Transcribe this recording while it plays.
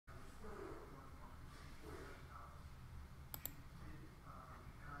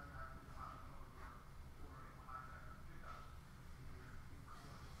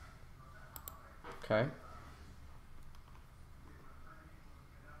Okay.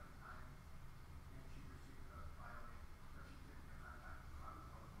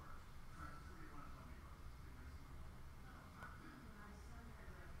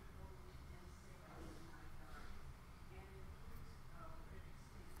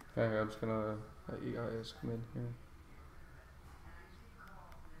 Okay, I'm just gonna let you guys come in here.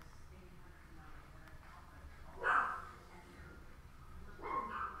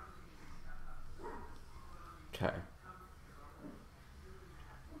 Okay.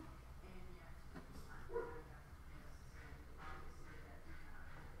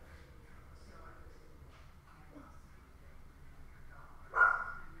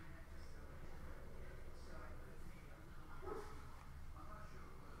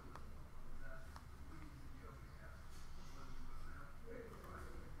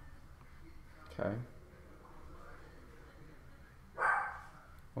 Okay.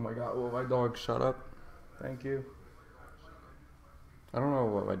 Oh my god, will my dog shut up? Thank you. I don't know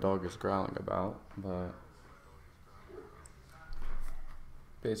what my dog is growling about, but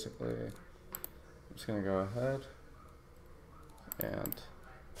basically, I'm just gonna go ahead and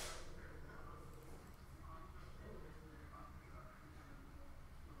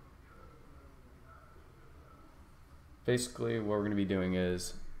basically what we're gonna be doing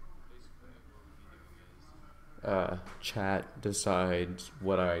is chat decides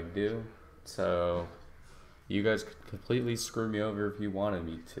what I do. So you guys could completely screw me over if you wanted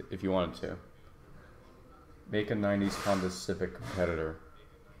me to. If you wanted to, make a '90s Honda Civic competitor.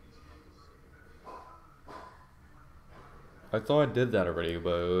 I thought I did that already,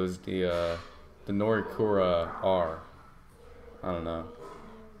 but it was the Norikura R. I don't know.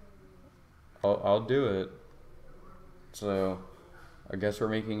 I'll do it. So I guess we're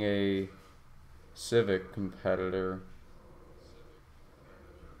making a Civic competitor.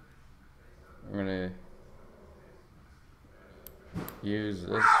 I'm gonna use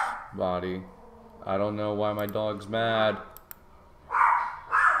this body. I don't know why my dog's mad.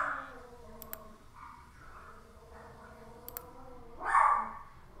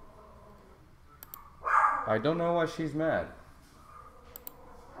 I don't know why she's mad.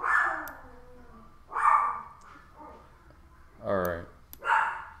 Alright.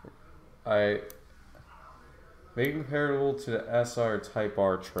 Make comparable to the SR Type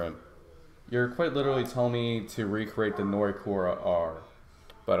R trim. You're quite literally telling me to recreate the Norikura R.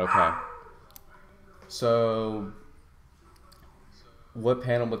 But okay. So, what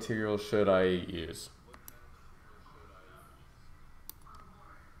panel material should I use?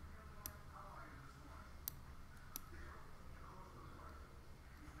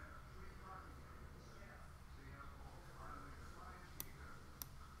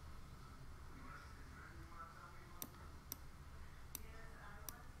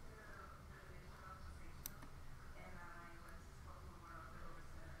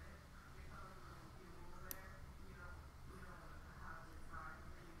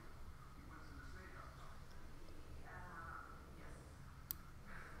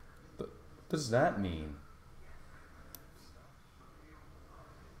 What does that mean?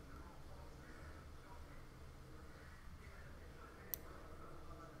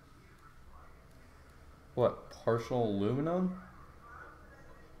 What, partial aluminum?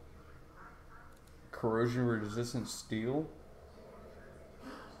 Corrosion resistant steel?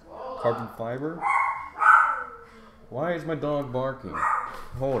 Carbon fiber? Why is my dog barking?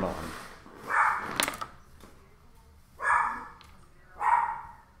 Hold on.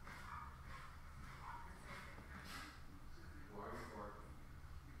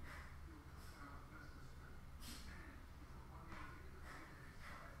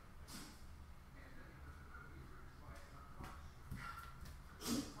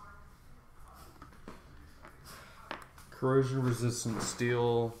 Corrosion resistant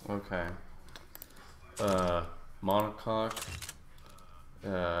steel, okay. Monocoque.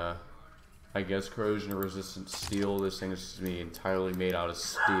 I guess corrosion resistant steel. This thing is to be entirely made out of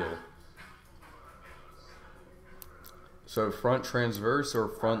steel. So front transverse or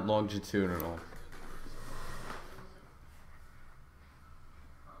front longitudinal?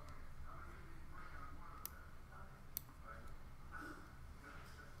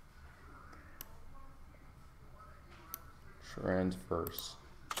 Transverse.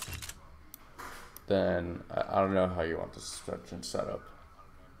 Then I don't know how you want the suspension set up.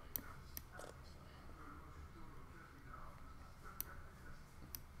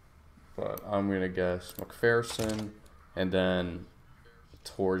 But I'm gonna guess McPherson and then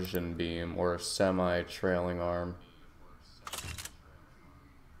torsion beam or a semi-trailing arm.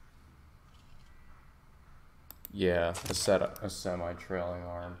 Yeah, a semi-trailing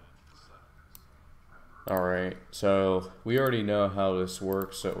arm. Alright, so we already know how this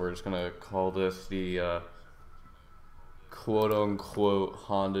works, so we're just gonna call this the quote-unquote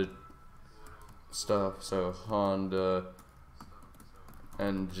Honda stuff. So Honda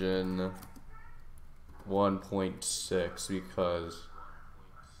engine 1.6, because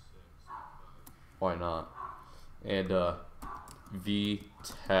why not? And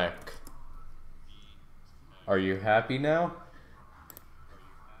VTech. Are you happy now?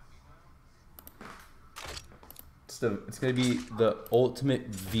 It's gonna be the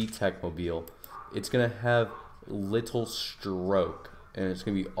ultimate VTech mobile. It's gonna have little stroke, and it's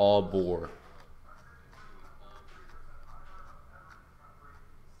gonna be all bore.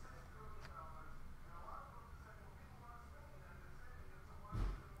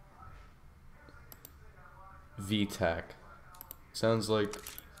 VTech sounds like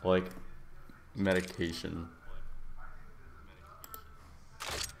medication.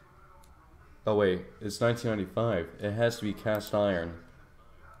 Oh wait, it's 1995. It has to be cast iron.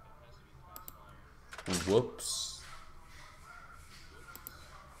 Whoops.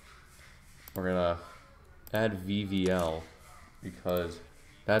 We're gonna add VVL because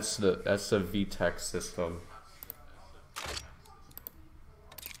that's the VTech system.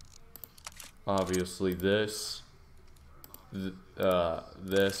 Obviously this,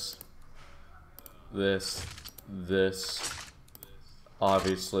 this.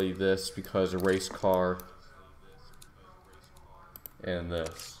 Obviously this, because a race car, and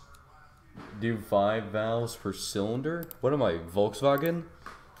this. Do 5 valves per cylinder? What am I, Volkswagen?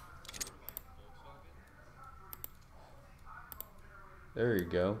 There you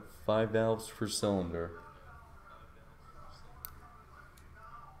go, 5 valves per cylinder.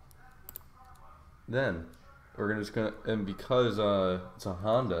 Then we're just gonna, and because it's a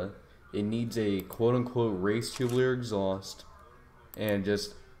Honda, it needs a quote-unquote race tubular exhaust and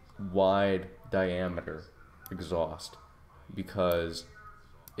just wide diameter exhaust, because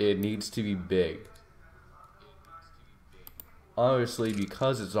it needs to be big. Obviously,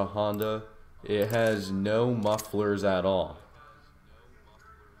 because it's a Honda, it has no mufflers at all.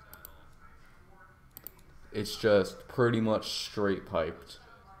 It's just pretty much straight piped.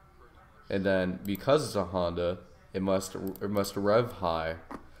 And then because it's a Honda, it must rev high.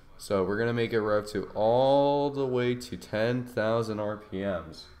 So we're gonna make it rev to all the way to 10,000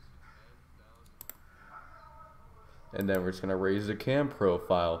 RPMs. And then we're just gonna raise the cam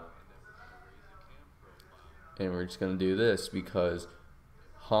profile. And we're just gonna do this because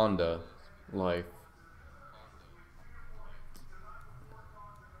Honda life.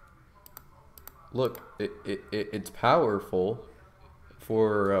 Look, it's powerful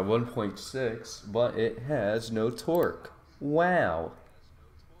for 1.6, but it has no torque. Wow.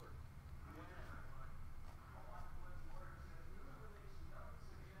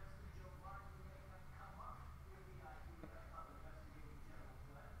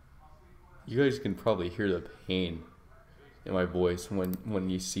 You guys can probably hear the pain in my voice when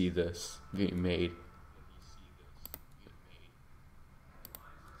you see this being made.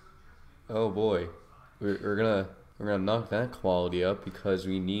 Oh boy, we're gonna knock that quality up because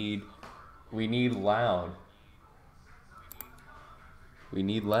we need loud. We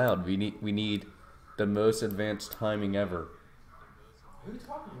need loud. We need the most advanced timing ever. Who are you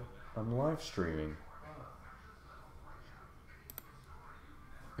talking to? I'm live streaming.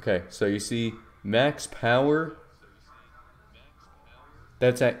 Okay, so you see max power,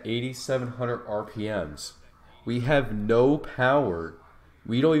 that's at 8,700 RPMs. We have no power.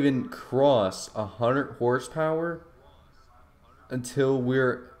 We don't even cross 100 horsepower until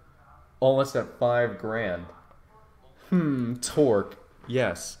we're almost at 5 grand. Torque.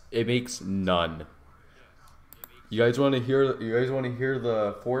 Yes, it makes none. You guys want to hear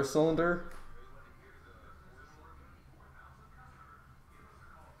the 4-cylinder?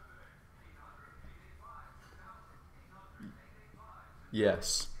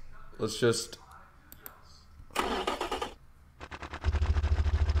 Yes. Let's just...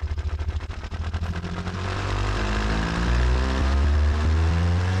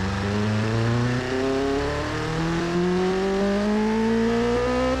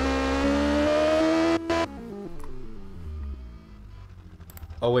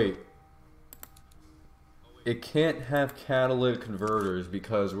 Oh wait. It can't have catalytic converters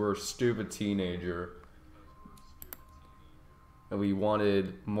because we're a stupid teenager. And we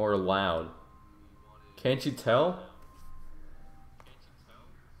wanted more loud. Can't you tell?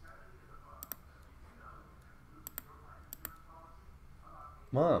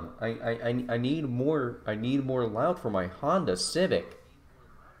 Mom, I need more loud for my Honda Civic.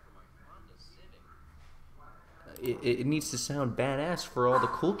 It needs to sound badass for all the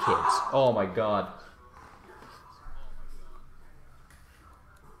cool kids. Oh my god.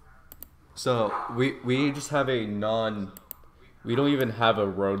 So we just have a non. We don't even have a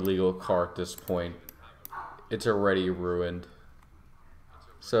road legal car at this point. It's already ruined.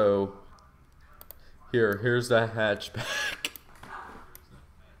 So here's the hatchback.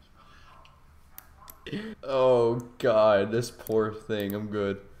 Oh god, this poor thing. I'm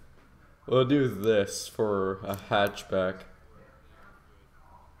good. We'll do this for a hatchback.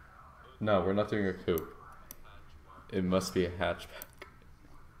 No, we're not doing a coupe. It must be a hatchback.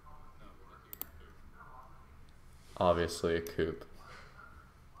 Obviously a coupe.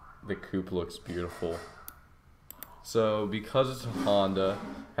 The coupe looks beautiful. So because it's a Honda,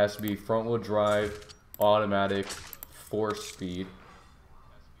 it has to be front wheel drive, automatic, 4-speed.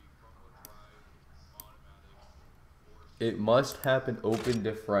 It must have an open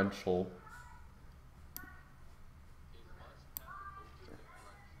differential.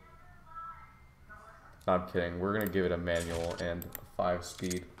 I'm kidding. We're gonna give it a manual and a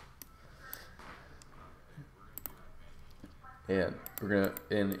 5-speed. And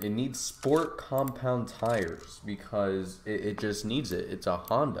and it needs sport compound tires because it just needs it. It's a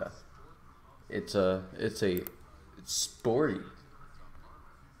Honda. It's sporty.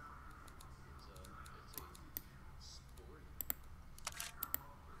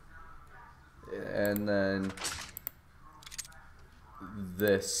 And then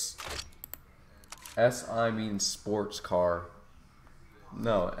this SI means sports car.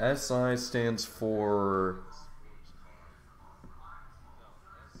 No, SI stands for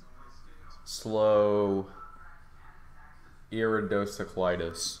slow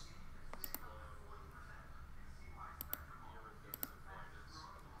iridocyclitis.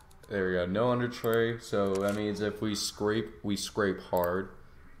 There we go. No under tray, so that means if we scrape hard.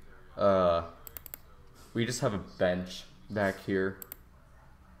 We just have a bench back here.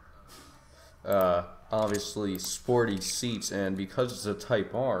 Obviously sporty seats, and because it's a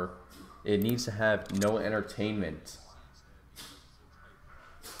Type R, it needs to have no entertainment.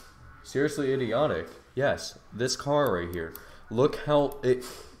 Seriously idiotic. Yes, this car right here. Look how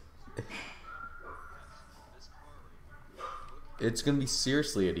it's gonna be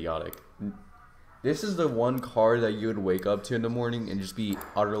seriously idiotic. This is the one car that you would wake up to in the morning and just be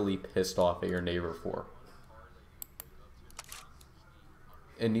utterly pissed off at your neighbor for.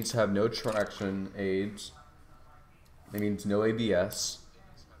 It needs to have no traction aids. It means no ABS.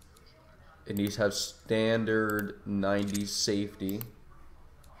 It needs to have standard 90 safety.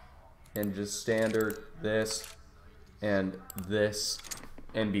 And just standard this and this.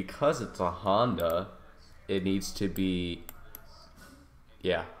 And because it's a Honda, it needs to be,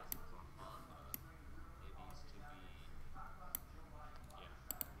 yeah.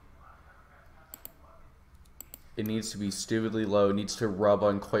 It needs to be stupidly low. It needs to rub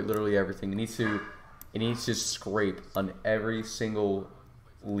on quite literally everything. It needs to scrape on every single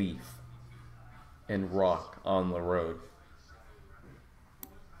leaf and rock on the road.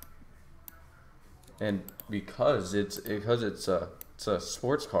 And because it's a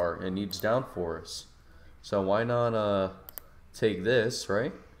sports car, it needs downforce. So why not take this,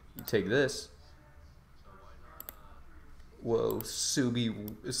 right? You take this. Whoa,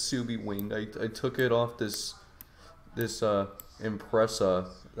 Subi wing. I took it off this Impreza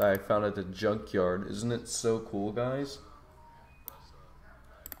that I found at the junkyard. Isn't it so cool, guys?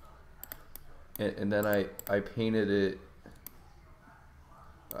 And then I painted it.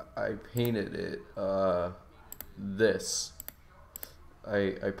 This.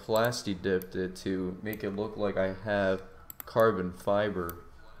 I plasti dipped it to make it look like I have carbon fiber.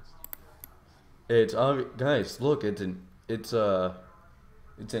 It's guys, look, it's an Evo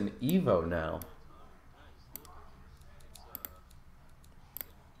now.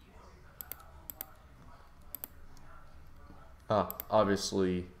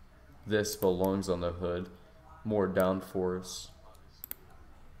 Obviously, this belongs on the hood. More downforce.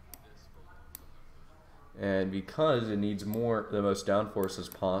 And because it needs the most downforce as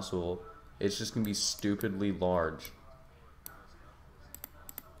possible, it's just gonna be stupidly large.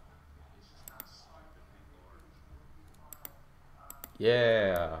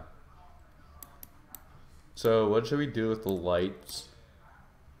 Yeah. So what should we do with the lights?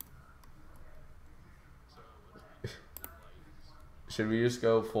 Should we just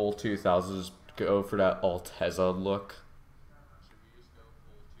go full 2000s, go for that Altezza look?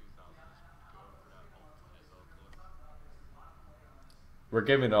 We're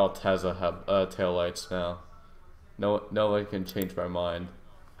giving Altezza taillights now. No one can change my mind.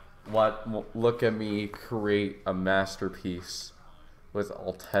 Look at me create a masterpiece with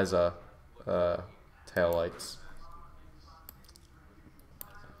Altezza taillights.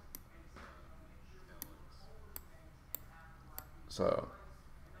 So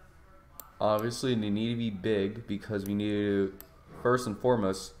Obviously, they need to be big because we need to, first and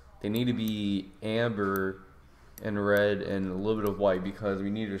foremost, they need to be amber and red and a little bit of white because we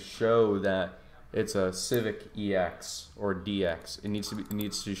need to show that it's a Civic EX or DX. It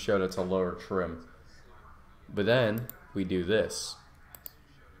needs to show that it's a lower trim. But then we do this.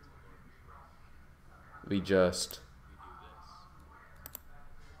 We just,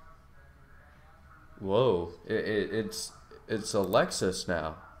 whoa! It's a Lexus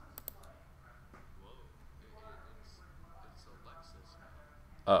now.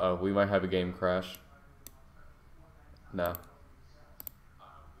 Uh oh, we might have a game crash. No.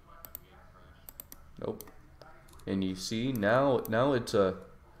 Nope. And you see now it's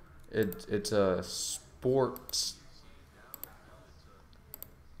a sports.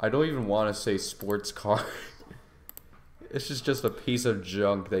 I don't even want to say sports car. It's just a piece of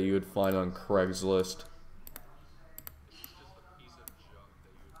junk that you would find on Craigslist.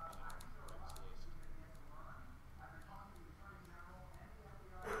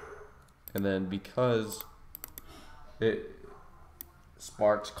 And then because it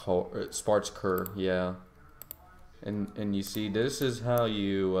sparks cur, yeah. And you see, this is how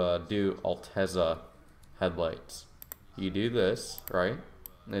you do Altezza headlights. You do this, right?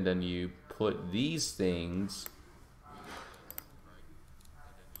 And then you put these things.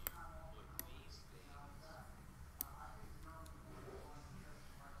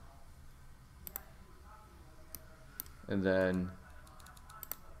 And then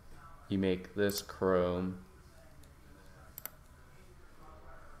you make this chrome.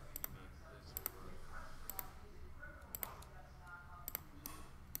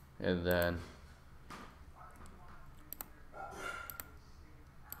 And then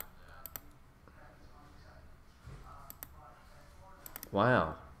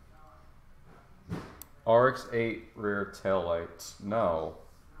wow. RX-8 rear taillights. No.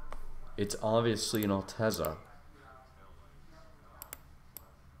 It's obviously an Altezza.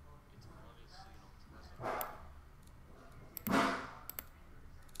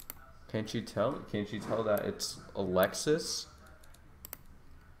 Can't you tell? Can't you tell that it's a Lexus?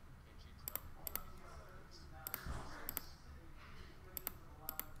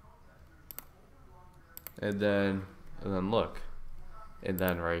 And then look. And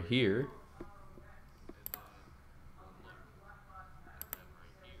then right here.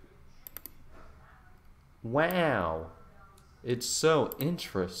 Wow. It's so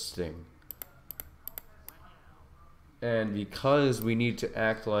interesting. And because we need to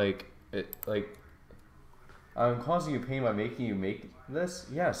act like it, like I'm causing you pain by making you make this.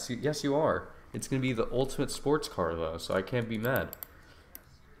 Yes, you are. It's gonna be the ultimate sports car though, so I can't be mad.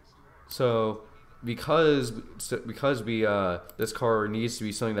 So because we this car needs to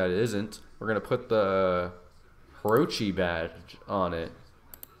be something that it isn't, we're gonna put the Hirochi badge on it.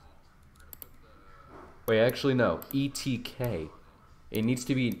 Wait, actually no, ETK. It needs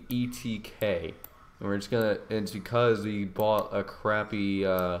to be an ETK. And we're just gonna, and it's because we bought a crappy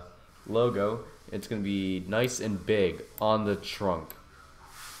logo, it's gonna be nice and big on the trunk,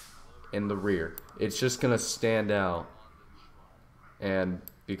 in the rear. It's just gonna stand out. And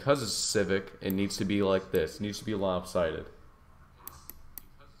because it's Civic, it needs to be like this. It needs to be lopsided.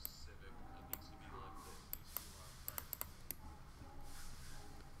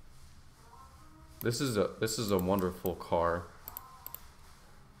 This is a wonderful car.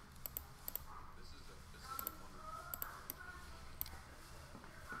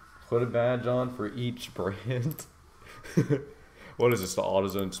 Put a badge on for each brand. What is this, the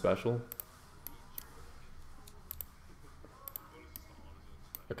AutoZone special?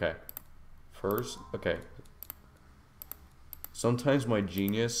 Okay. First, okay. Sometimes my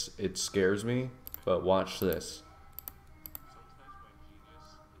genius, it scares me, but watch this.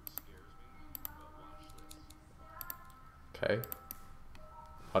 Okay.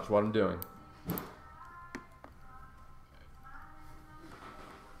 Watch what I'm doing.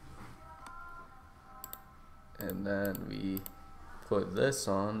 And then we put this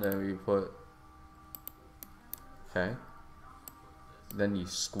on, then we put, okay. Then you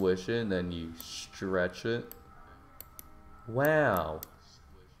squish it, and then you stretch it. Wow.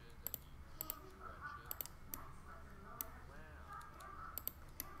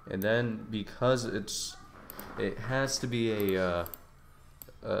 And then because it has to be a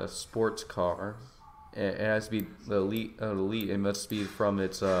sports car. It has to be the elite. It must be from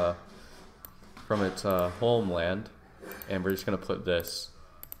its homeland, and we're just gonna put this.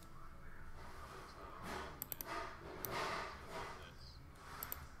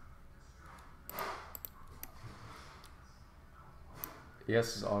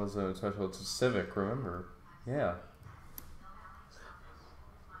 Yes, it's AutoZone special. It's a Civic, remember? Yeah.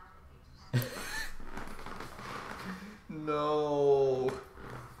 no.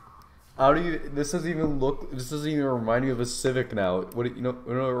 How do you? This doesn't even look. This doesn't even remind me of a Civic now. What do you know?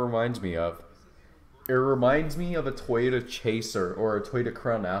 What it reminds me of? It reminds me of a Toyota Chaser or a Toyota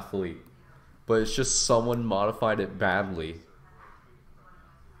Crown Athlete, but it's just someone modified it badly.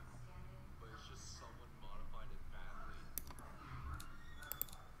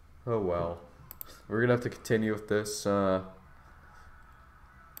 Oh well. We're gonna have to continue with this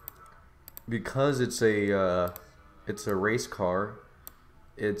because it's a race car.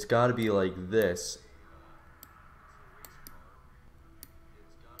 It's got to be like this.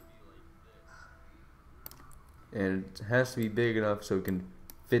 And it has to be big enough so it can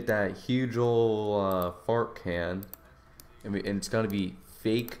fit that huge old fart can. And it's got to be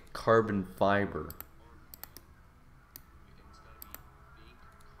fake carbon fiber.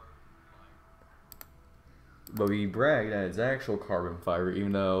 But we brag that it's actual carbon fiber,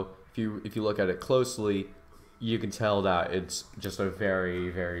 even though if you look at it closely, you can tell that it's just a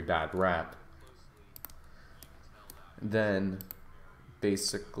very, very bad wrap. Then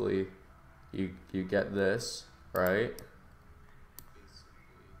basically you get this, right?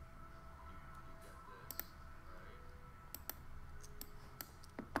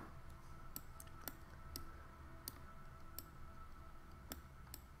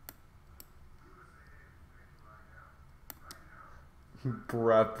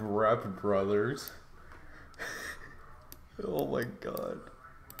 Brap brothers. Oh my god.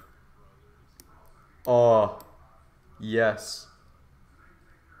 Oh, yes.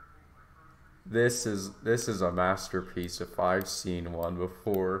 This is a masterpiece if I've seen one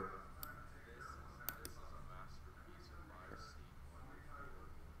before.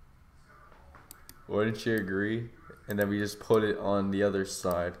 Wouldn't you agree? And then we just put it on the other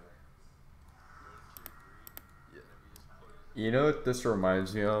side. You know what this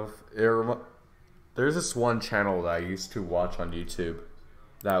reminds me of? There's this one channel that I used to watch on YouTube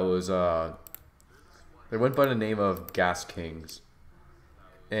that was they went by the name of Gas Kings.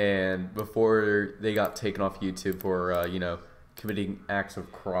 And before they got taken off YouTube for you know, committing acts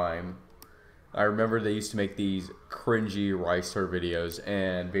of crime, I remember they used to make these cringy Ricer videos,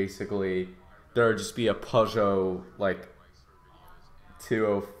 and basically there would just be a Peugeot like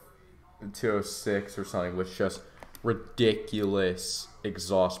 206 or something with just ridiculous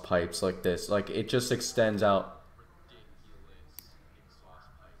exhaust pipes like this. Like it just extends out.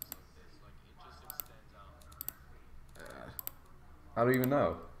 I don't even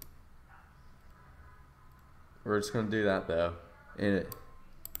know. We're just gonna do that though, and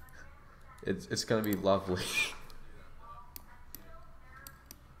it's gonna be lovely.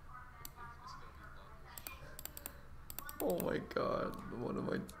 Oh my god,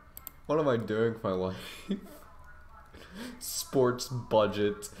 what am I doing with my life? Sports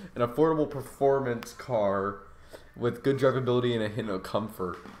budget, an affordable performance car with good drivability and a hint of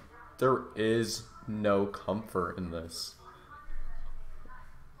comfort. There is no comfort in this.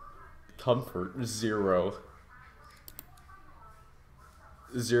 Comfort, zero.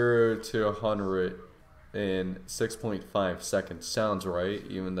 0 to 100 in 6.5 seconds. Sounds right,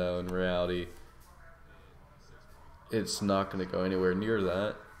 even though in reality it's not going to go anywhere near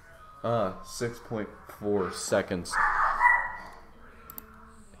that. 6.4 seconds.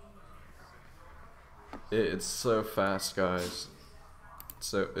 It's so fast, guys.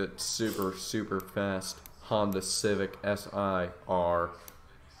 So it's super fast. Honda Civic SI-R.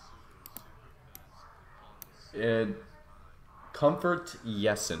 And comfort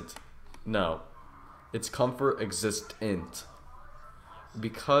yesn't. No. It's comfort existent.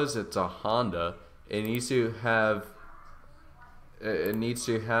 Because it's a Honda, it needs to have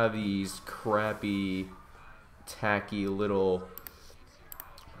these crappy, tacky little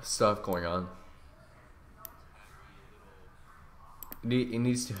stuff going on. It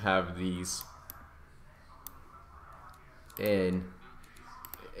needs to have these in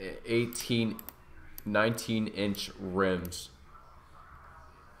 19-inch rims.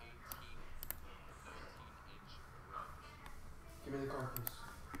 Give me the car keys.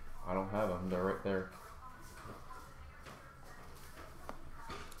 I don't have them. They're right there.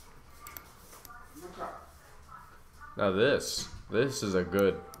 Now this is a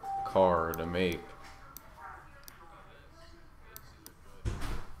good car to make.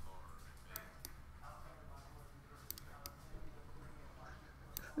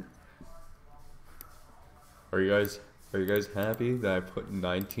 Are you guys happy that I put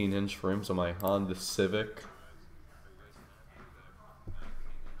 19-inch rims on my Honda Civic?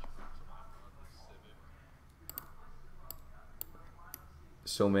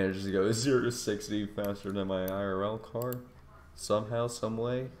 Still manages to go 0 to 60 faster than my IRL car, somehow, some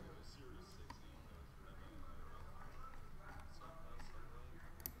way.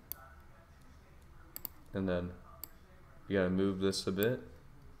 And then you gotta move this a bit.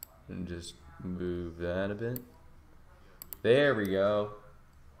 And just move that a bit. There we go.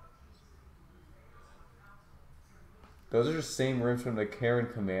 Those are the same rims from the Karen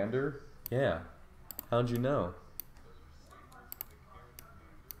Commander? Yeah. How'd you know?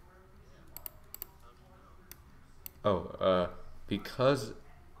 Oh, because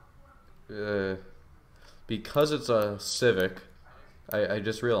uh, because it's a Civic, I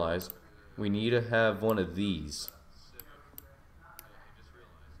just realized we need to have one of these.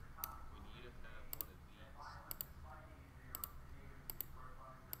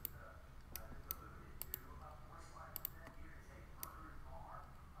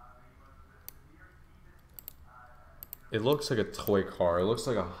 It looks like a toy car. It looks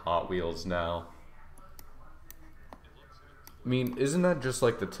like a Hot Wheels now. I mean, isn't that just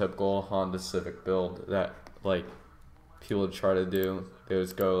like the typical Honda Civic build that like people would try to do? They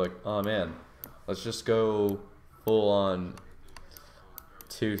would go like, oh man, let's just go full on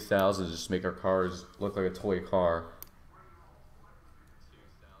 2000, just make our cars look like a toy car.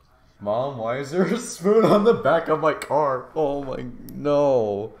 Mom, why is there a spoon on the back of my car? Oh my,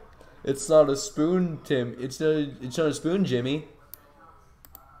 no. It's not a spoon, Tim. It's not a spoon, Jimmy.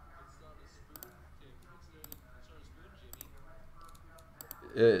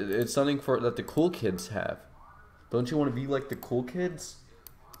 It's something for that the cool kids have. Don't you want to be like the cool kids?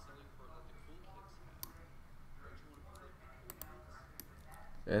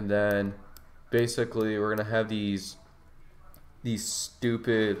 And then basically we're gonna have these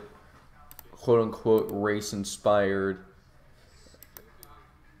stupid quote unquote race inspired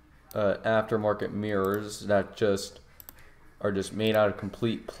aftermarket mirrors that just are just made out of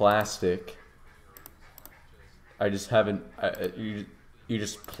complete plastic. I just haven't you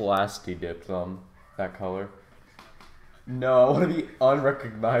just plasti dipped them that color. No, I want to be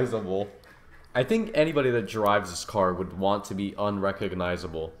unrecognizable. I think anybody that drives this car would want to be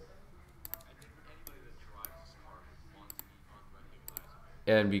unrecognizable.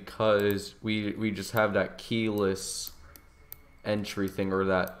 And because we just have that keyless entry thing,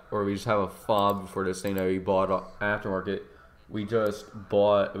 or we just have a fob for this thing that we bought aftermarket, we just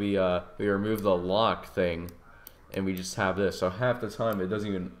bought we removed the lock thing, and we just have this. So half the time it doesn't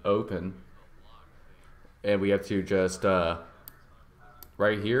even open, and we have to just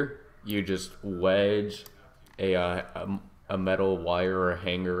right here you just wedge a metal wire or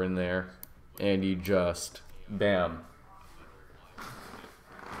hanger in there, and you just bam.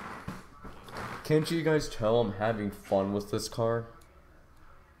 Can't you guys tell I'm having fun with this car?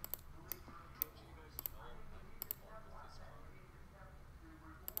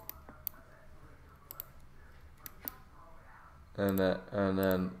 And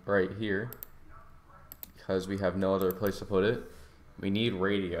then right here, because we have no other place to put it, we need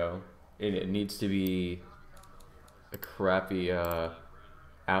radio, and it needs to be a crappy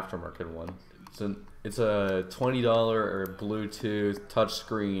aftermarket one. It's a $20 or Bluetooth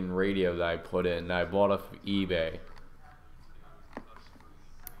touchscreen radio that I put in that I bought off of eBay.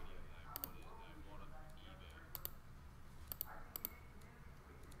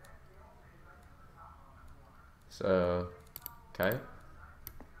 So, okay.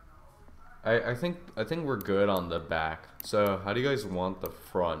 I think we're good on the back. So how do you guys want the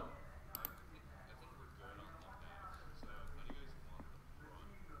front?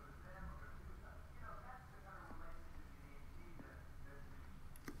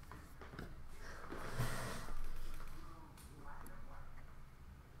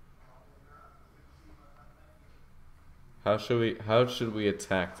 How should we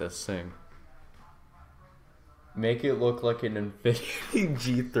attack this thing? Make it look like an Infinity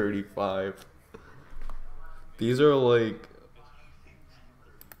G35. These are like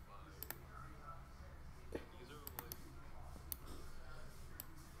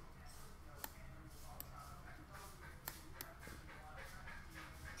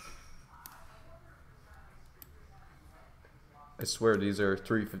I swear these are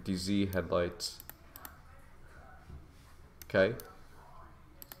 350Z headlights. Okay.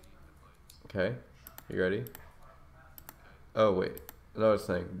 Okay. You ready? Oh wait. Another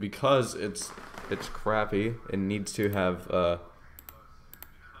thing. Because it's crappy, it needs to have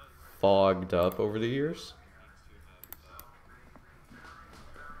fogged up over the years.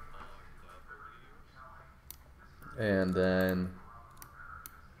 And then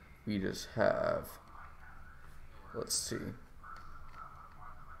we just have, let's see.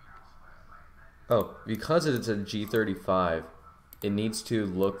 Oh, because it's a G35, it needs to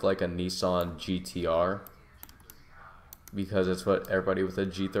look like a Nissan GTR. Because it's what everybody with a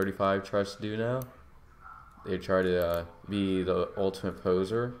G35 tries to do now. They try to be the ultimate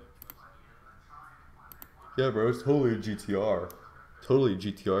poser. Yeah, bro, it's totally a GTR. Totally a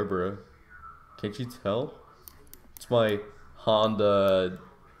GTR, bro. Can't you tell? It's my Honda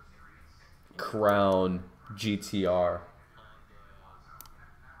Crown GTR.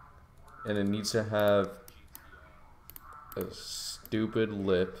 And it needs to have a stupid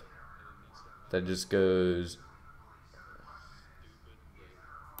lip that just goes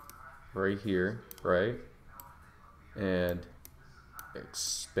right here, right? And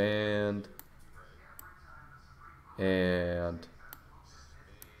expand and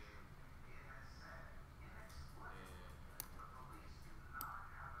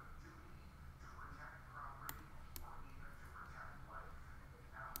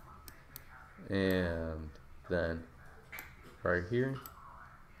then right here,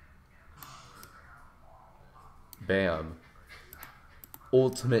 bam,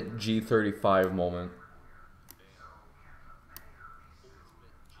 ultimate G35 moment.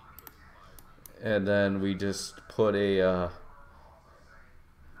 And then we just put a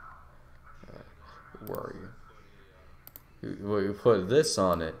where are you? We put this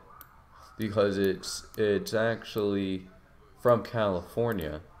on it because it's actually from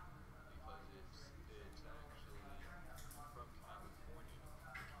California.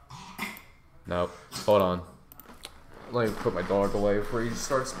 Nope. Hold on. Let me put my dog away before he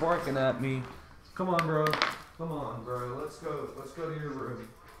starts barking at me. Come on, bro. Come on, bro. Let's go. Let's go to your room.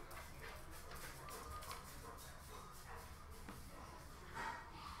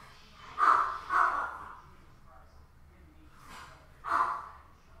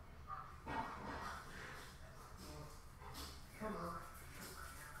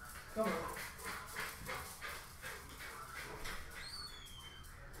 Come on.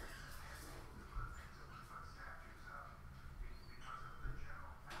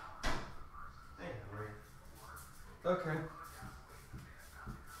 Okay.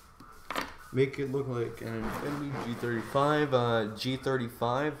 Make it look like an Infiniti G35.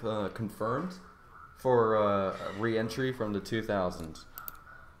 G35 confirmed for re-entry from the 2000s.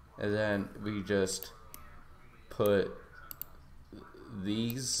 And then we just put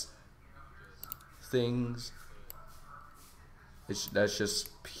these things. That's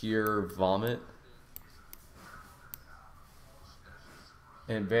just pure vomit.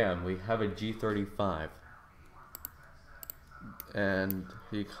 And bam, we have a G35. And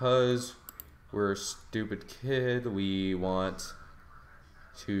because we're a stupid kid, we want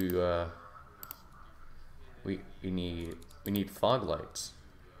to we need fog lights.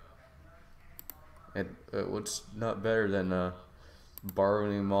 And what's not better than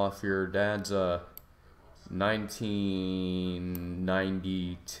borrowing them off your dad's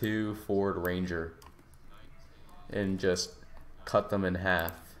 1992 Ford Ranger and just cut them in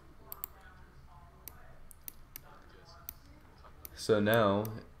half. So now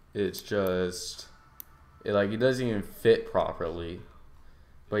it's just it doesn't even fit properly,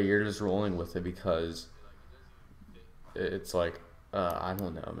 but you're just rolling with it because it's like I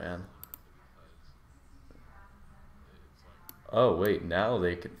don't know, man. Oh wait, now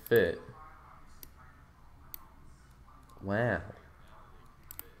they can fit. Wow.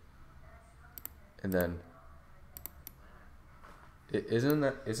 And then isn't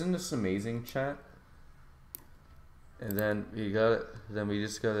this amazing, chat? And then we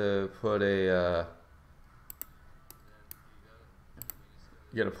just gotta put a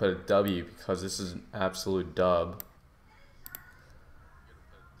you gotta put a W because this is an absolute dub.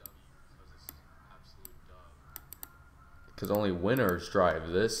 Because only winners drive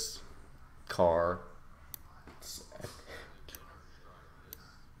this car.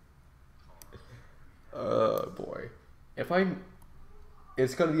 Oh boy.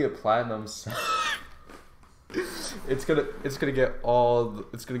 It's gonna be a platinum song. It's gonna get all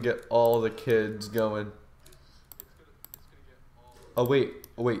the kids going. Oh wait.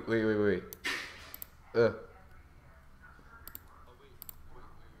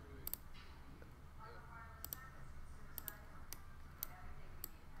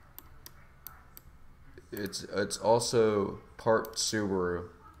 It's also part Subaru.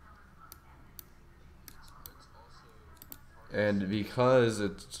 And because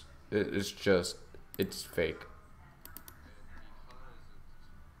it's fake.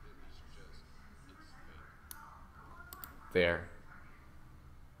 There.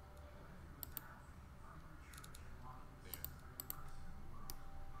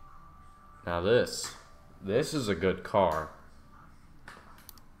 Now this is a good car.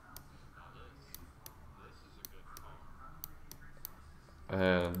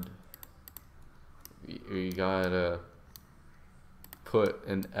 And we gotta put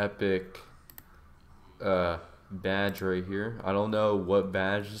an epic badge right here. I don't know what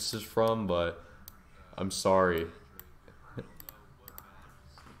badge this is from, but I'm sorry.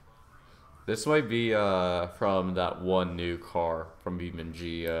 This might be from that one new car from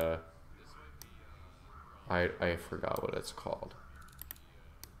BeamNG. I forgot what it's called.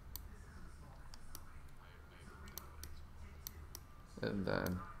 And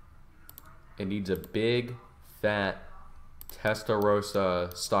then it needs a big, fat,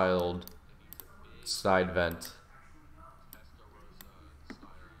 Testarossa styled side vent.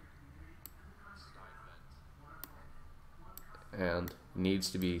 And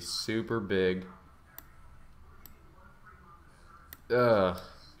needs to be super big. There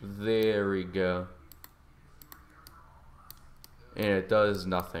we go. And it does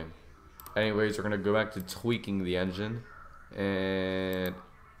nothing. Anyways, we're gonna go back to tweaking the engine, and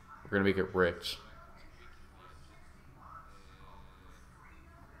we're gonna make it rich.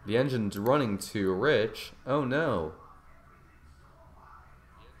 The engine's running too rich. Oh no.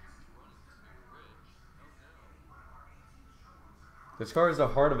 This car is the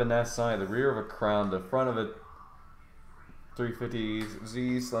heart of an SI, the rear of a Crown, the front of a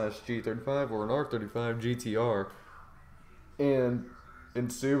 350Z/G35 or an R35 GTR, and in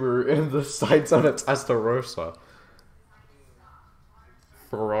Subaru, and the sights on a Testarossa.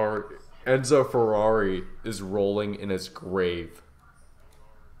 Enzo Ferrari is rolling in his grave.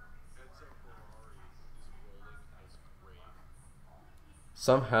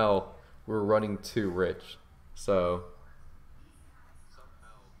 Somehow we're running too rich, so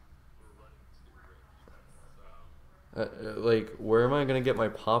like, where am I gonna get my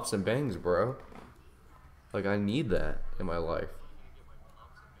pops and bangs, bro? Like, I need that in my life.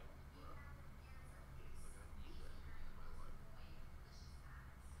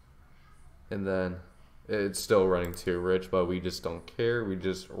 And then it's still running too rich, but we just don't care. We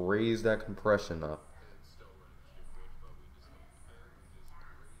just raise that compression up.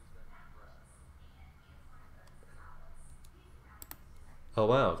 Oh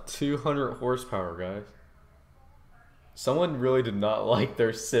wow, 200 horsepower, guys. Someone really did not like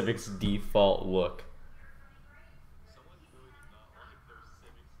their Civic's default look.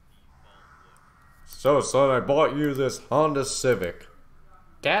 So, son, I bought you this Honda Civic.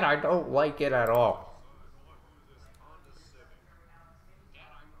 Dad, I don't like it at all.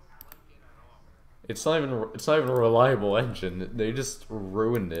 It's not even a reliable engine. They just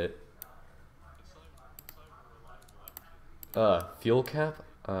ruined it. Fuel cap?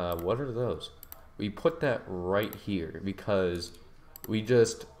 What are those? We put that right here because what we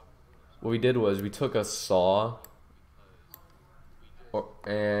did was we took a saw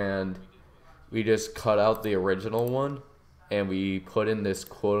and we just cut out the original one and we put in this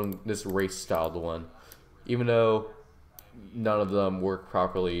this race styled one. Even though none of them work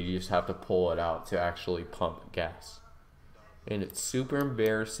properly, you just have to pull it out to actually pump gas. And it's super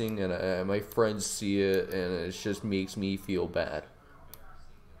embarrassing, and my friends see it, and it just makes me feel bad.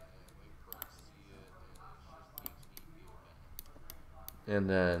 And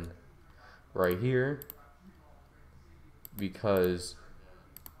then right here, because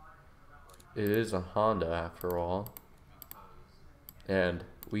it is a Honda after all, and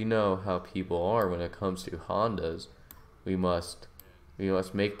we know how people are when it comes to Hondas, we must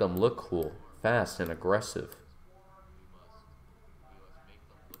make them look cool, fast, and aggressive.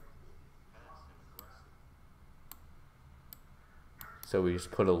 So we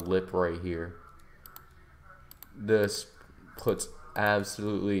just put a lip right here. This puts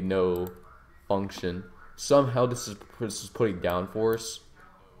absolutely no function. Somehow this is putting downforce.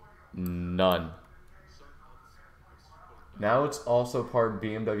 None. Now it's also part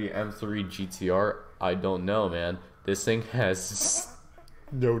BMW M3 GTR. I don't know, man. This thing has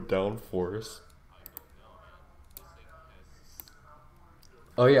no downforce.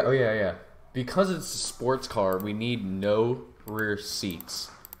 Oh yeah. Because it's a sports car, we need no rear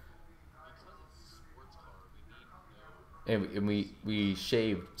seats. And we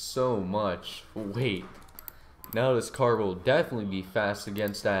shaved so much weight. Now this car will definitely be fast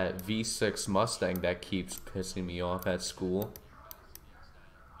against that V6 Mustang that keeps pissing me off at school.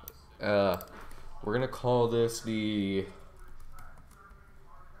 We're gonna call this the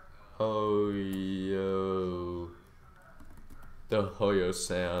Hoyo-san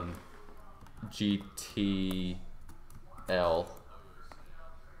GTL.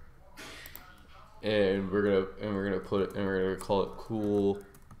 And we're gonna call it Cool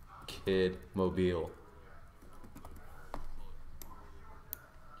Kid Mobile.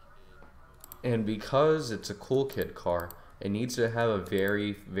 And because it's a cool kid car, it needs to have a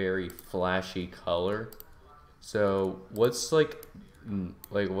very, very flashy color. So what's like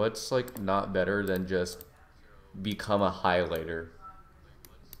not better than just become a highlighter?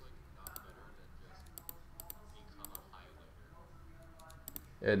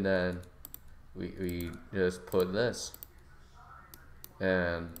 and then we just put this,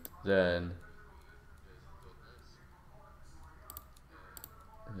 and then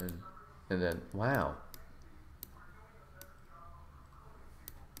and then wow,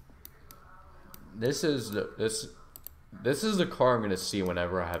 this is this is the car I'm gonna see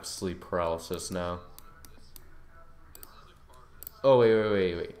whenever I have sleep paralysis now. Oh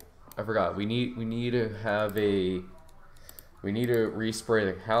wait. I forgot. We need to have a we need to respray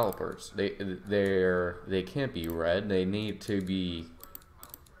the calipers. They can't be red. They need to be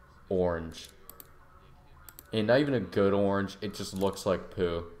orange. And not even a good orange. It just looks like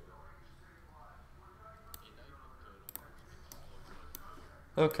poo.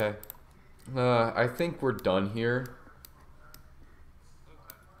 Okay. I think we're done here.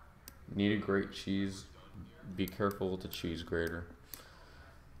 Need a great cheese. Be careful with the cheese grater.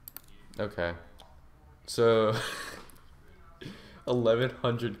 Okay. So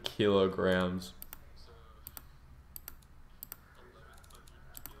 1,100 kilograms.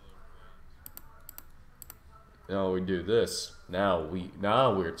 Now we do this. Now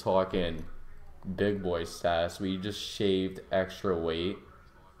we're talking big boy status. We just shaved extra weight.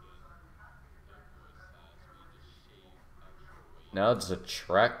 Now it's a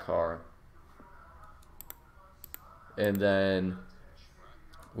track car. And then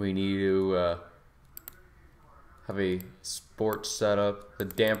we need to have a sports setup. The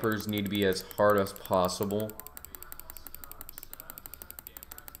dampers need to be as hard as possible.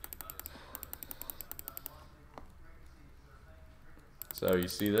 So you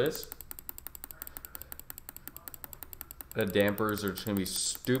see this? The dampers are just gonna be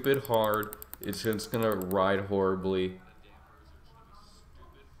stupid hard. It's just gonna ride horribly.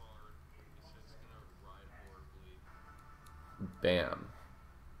 Bam.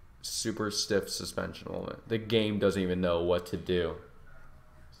 Super stiff suspension moment. The game doesn't even know what to do.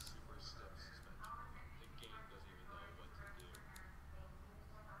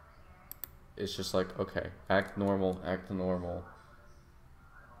 It's just like, okay, act normal, act normal.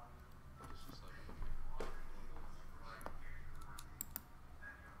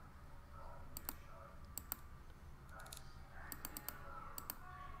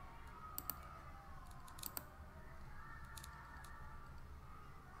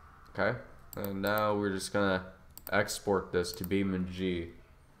 Okay, and now we're just gonna export this to BeamNG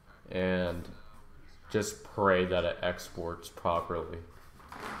and just pray that it exports properly.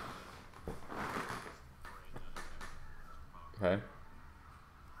 Okay.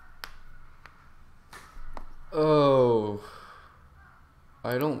 Oh,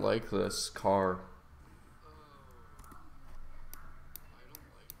 I don't like this car.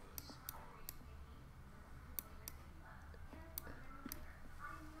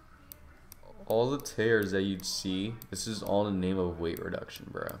 All the tears that you'd see, this is all in the name of weight reduction,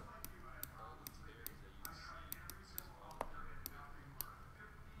 bro.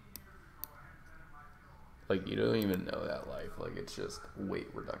 Like, you don't even know that life. Like, it's just weight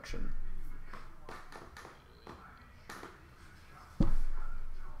reduction.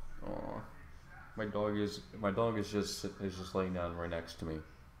 Aw. My dog is just laying down right next to me.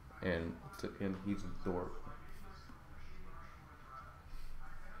 And he's adorable.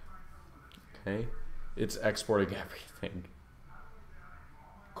 Okay? It's exporting everything.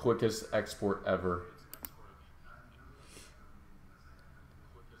 Quickest export ever.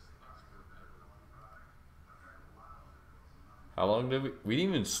 How long did we didn't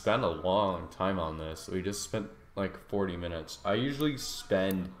even spend a long time on this. We just spent like 40 minutes. I usually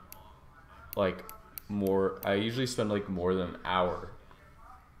spend like more than an hour.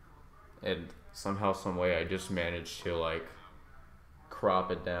 And somehow, some way I just managed to like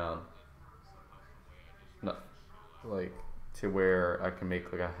crop it down. Not like to where I can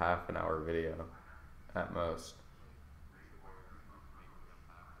make like a half an hour video at most.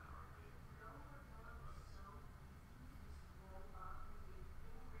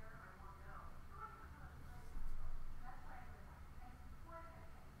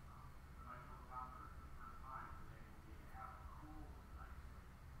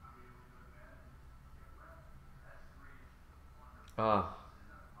 Ah,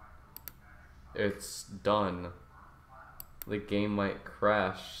 it's done. The game might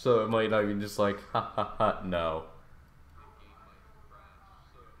crash, so it might not be just like, ha ha ha, no.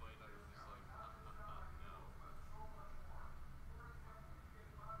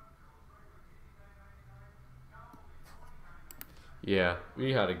 Yeah,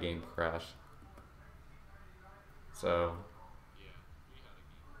 we had a game crash. So,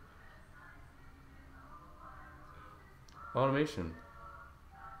 automation.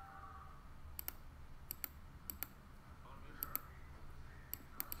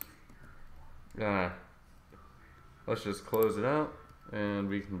 Ah, let's just close it out and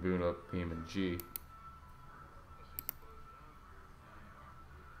we can boot up BeamNG.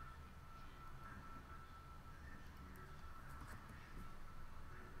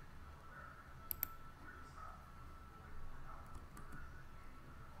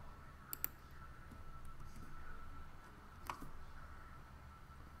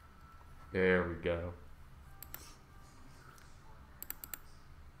 There we go.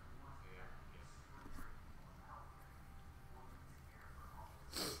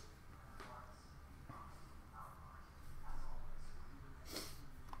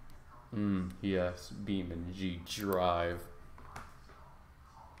 Yes, BeamNG drive.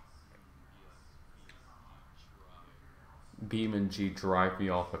 BeamNG drive me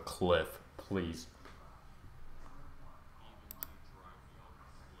off a cliff, please.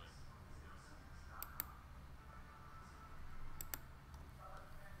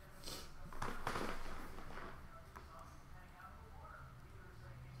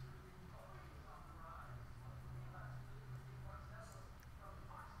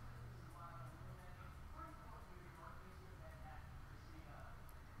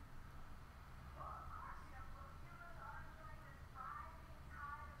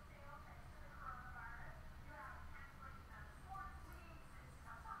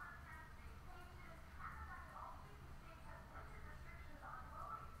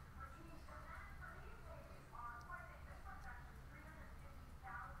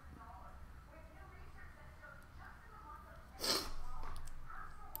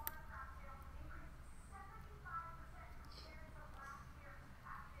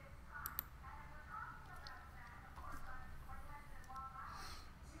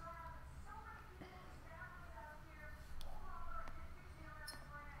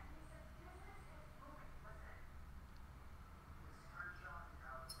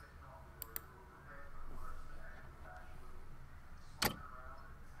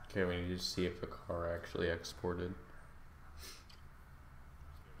 Okay, we need to see if the car actually exported.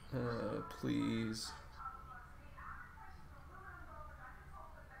 Please.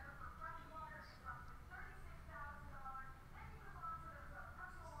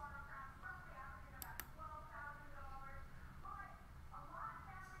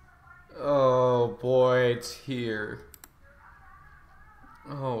 Oh boy, it's here.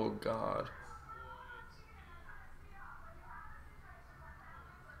 Oh god.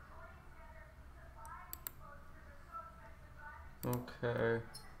 Okay.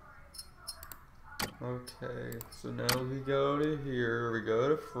 Okay, so now we go to here, we go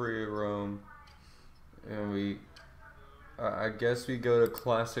to free roam, and I guess we go to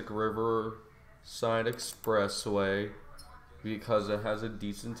Classic Riverside Expressway because it has a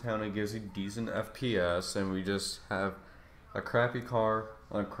decent town, it gives you decent FPS, and we just have a crappy car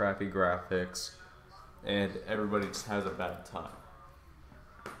on crappy graphics, and everybody just has a bad time.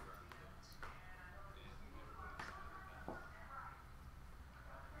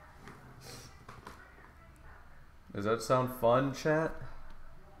 Does that sound fun, chat?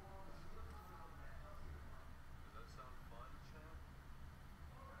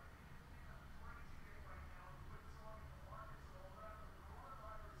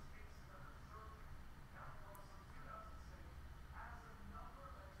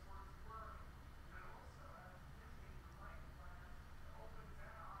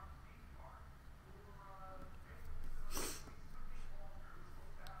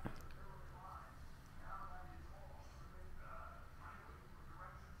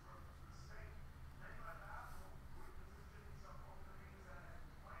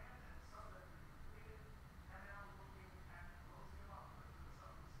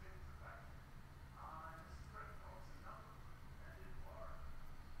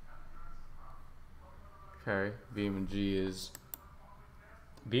 Okay, BeamNG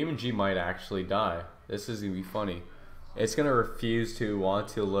might actually die. This is gonna be funny. It's gonna refuse to want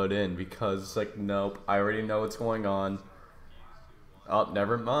to load in because it's like, nope, I already know what's going on. Oh,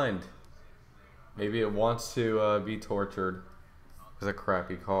 never mind. Maybe it wants to be tortured. It's a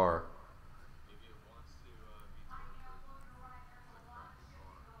crappy car.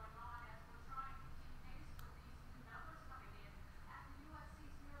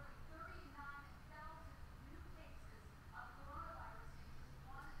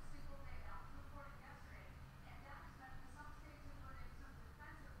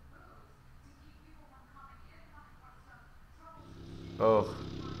 Oh.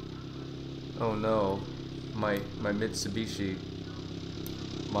 Oh no. My Mitsubishi.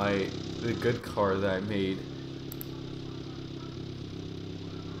 The good car that I made.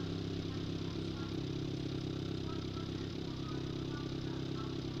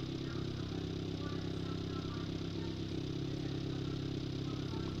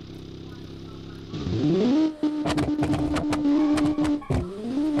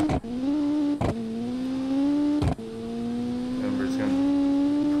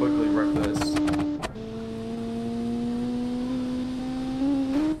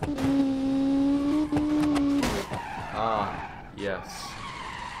 Yes.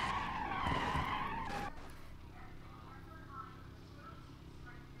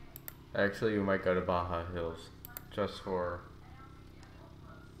 Actually, we might go to Baja Hills just for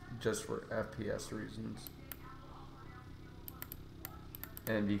FPS reasons,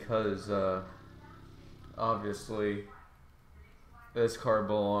 and because obviously this car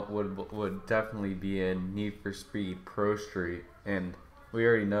would definitely be in Need for Speed Pro Street, and we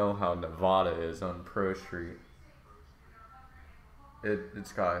already know how Nevada is on Pro Street.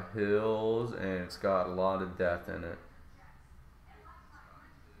 It's got hills and it's got a lot of death in it.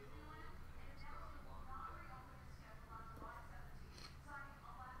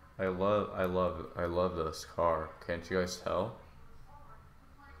 I love this car. Can't you guys tell?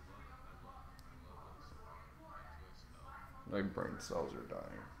 My brain cells are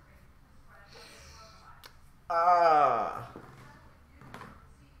dying. Ah.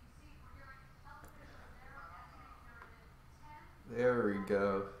 There we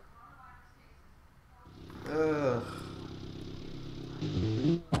go. Ugh.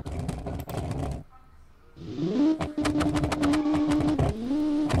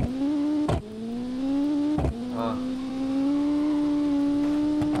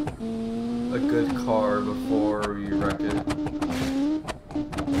 A good car before you wreck it.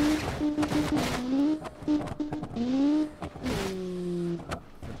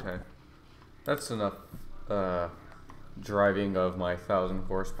 Okay. That's enough driving of my 1,000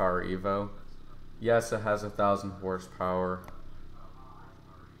 horsepower Evo. Yes, it has 1,000 horsepower.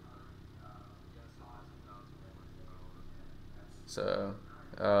 So,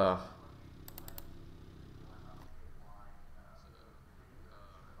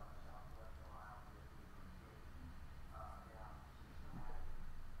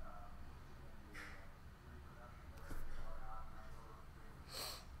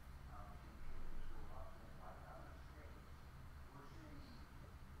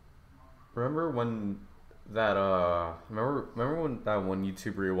 remember when that remember when that one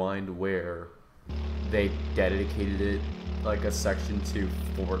YouTube Rewind where they dedicated it like a section to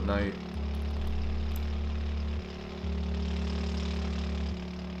Fortnite?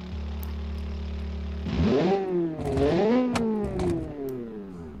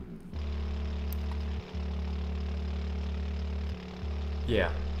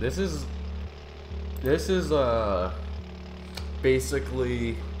 Yeah, this is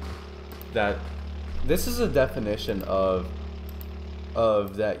basically that. This is a definition of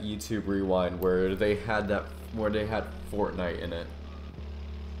that YouTube Rewind where they had Fortnite in it.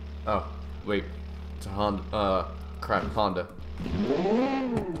 Oh, wait. It's a Honda. Crap, Honda.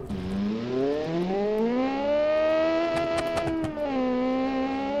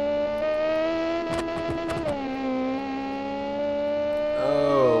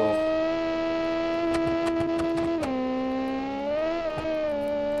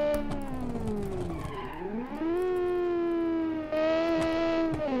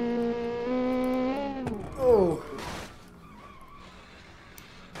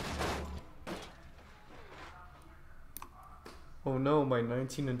 Oh no, my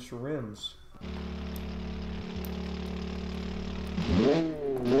 19-inch rims.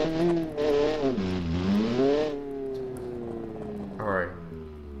 Alright.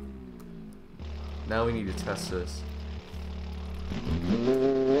 Now we need to test this.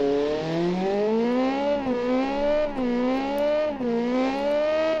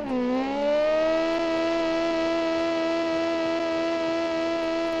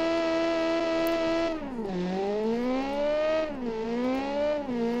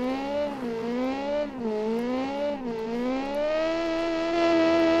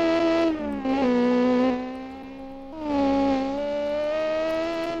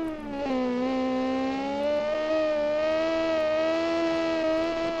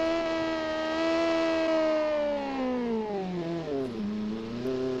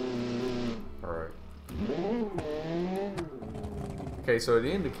 Okay, so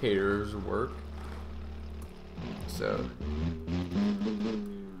the indicators work. So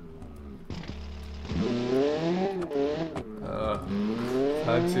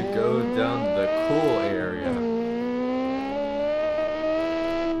time to go down the cool area.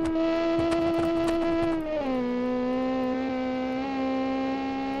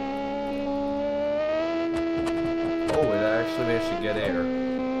 Oh, it actually managed to get air.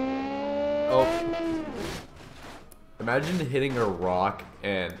 Oh. Imagine hitting a rock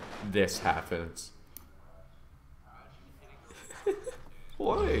and this happens.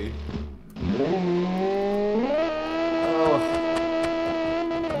 Why? Oh.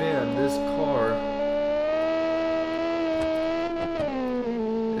 Man, this car.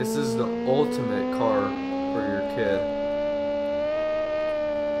 This is the ultimate car for your kid.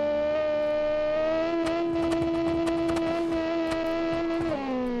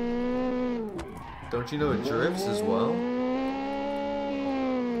 Don't you know it drifts as well?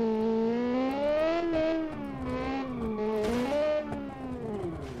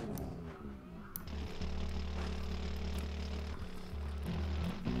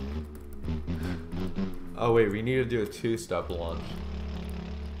 Oh wait, we need to do a two-step launch.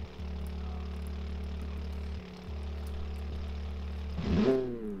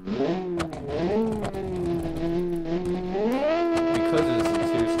 Because it's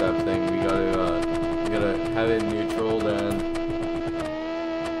a two-step thing, we gotta have it neutral then.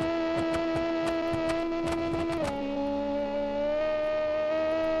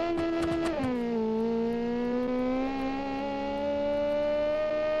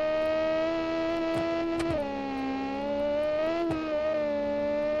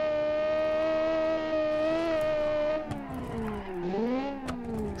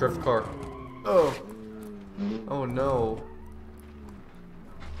 Drift car. Oh. Oh no.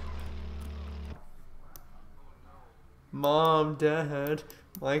 Mom, Dad,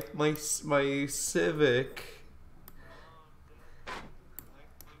 my Civic.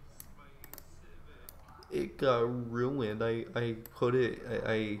 It got ruined. I put it.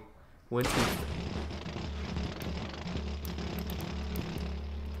 I went to.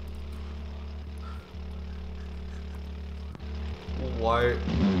 Why?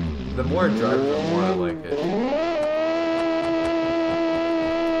 The more I drive it, the more I like it.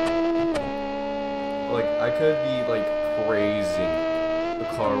 Like, I could be, like, praising the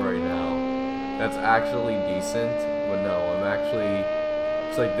car right now. That's actually decent, but no, I'm actually...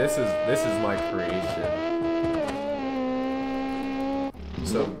 It's like, this is my creation.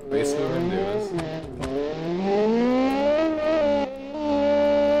 So, basically what I'm gonna do is...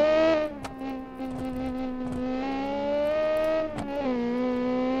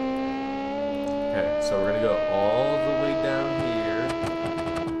 So we're gonna go all the way down here.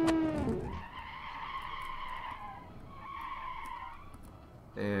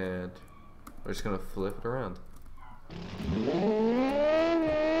 And we're just gonna flip it around.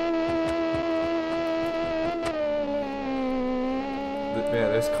 Man,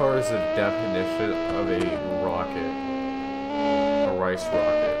 this car is the definition of a rocket. A rice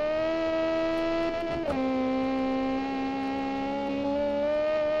rocket.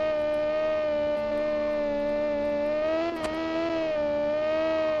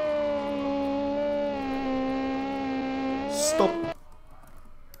 Stop.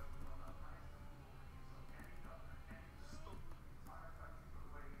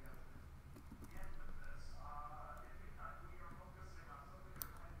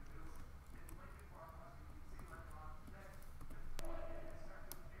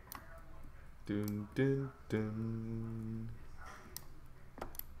 Dun dun dun.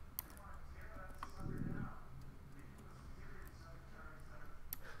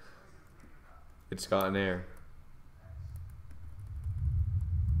 It's gotten air.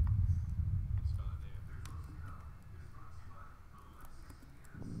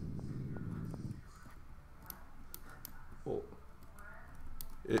 Well,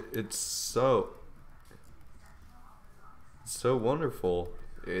 it's so wonderful.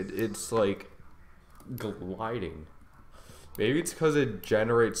 It's like gliding. Maybe it's because it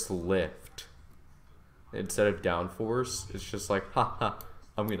generates lift instead of downforce. It's just like, haha,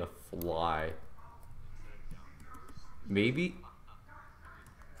 I'm gonna fly. Maybe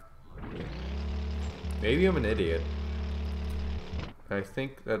I'm an idiot. I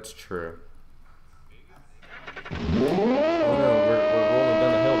think that's true. Oh no, we're rolling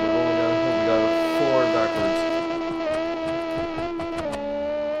down the hill. We're rolling down the hill. We gotta forward backwards.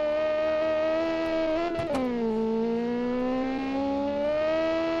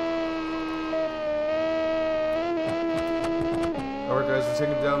 Alright guys, we're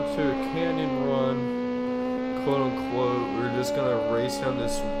taking it down to a canyon run, quote unquote. We're just gonna race down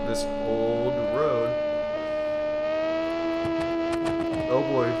this old road. Oh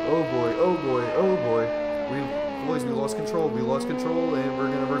boy, oh boy, oh boy, oh boy. Boys, we lost control, and we're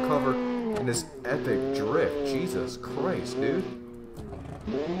gonna recover in this epic drift. Jesus Christ, dude.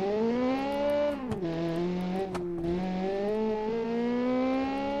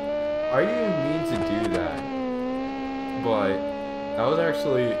 I didn't mean to do that, but that was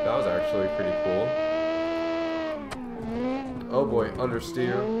actually pretty cool. Oh boy,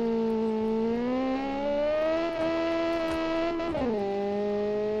 understeer.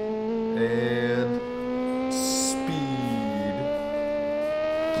 And speed.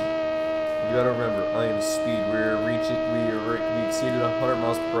 You gotta remember, I am speed. We exceeded 100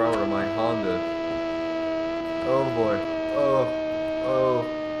 miles per hour to my Honda. Oh boy.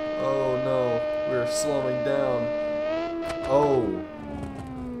 Oh no. We're slowing down. Oh.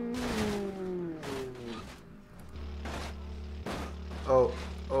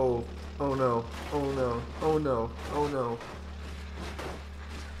 Oh no, oh no, oh no, oh no.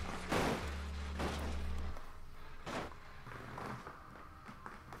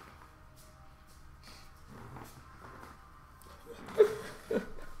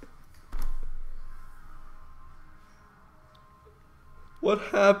 What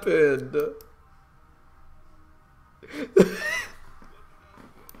happened?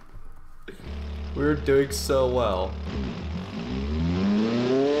 We were doing so well.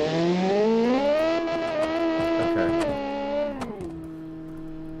 Okay.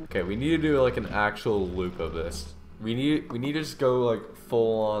 Okay, we need to do like an actual loop of this. We need to just go like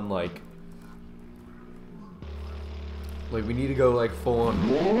full on like we need to go like full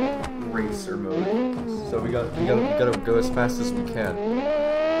on racer mode. So we gotta go as fast as we can.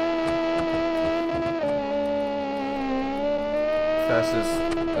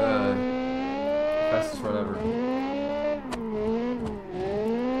 Fastest run ever.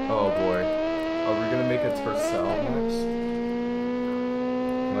 Oh boy. Are we gonna make it to Cell next?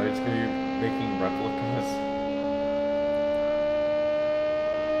 Am I just gonna be making replicas?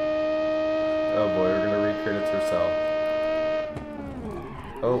 Oh boy, we're gonna recreate it to Cell.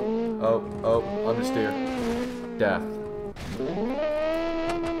 Oh, understeer. Death.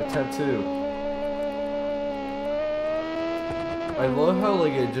 Attempt 2. I love how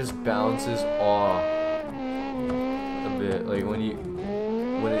like it just bounces off a bit, like when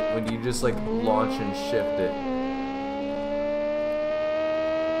you just like launch and shift it.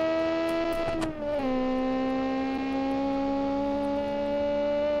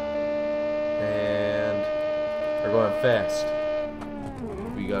 And we're going fast.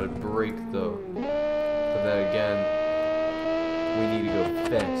 We gotta brake though. But then again, we need to go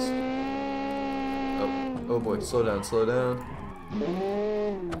fast. Oh boy, slow down, slow down.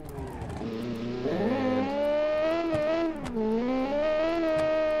 And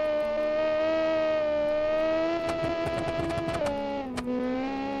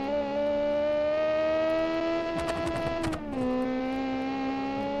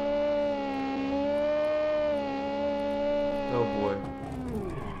oh boy,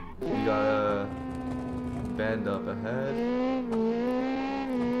 we gotta bend up ahead.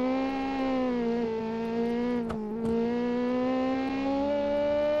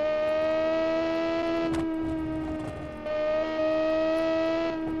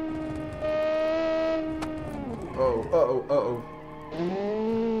 Uh-oh.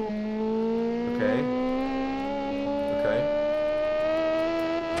 Okay.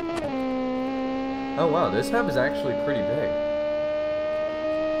 Oh wow, this map is actually pretty big.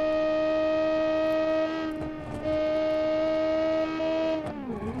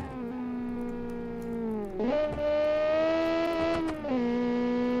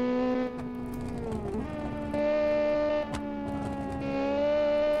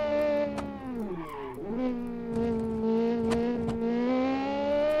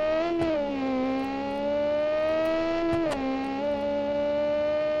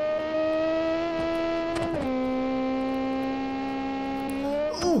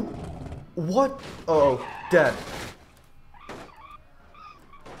 What? Oh, dead.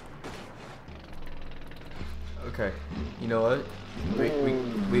 Okay, you know what?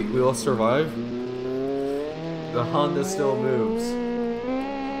 We will survive. The Honda still moves.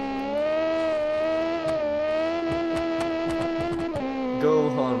 Go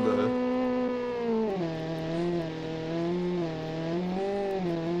Honda.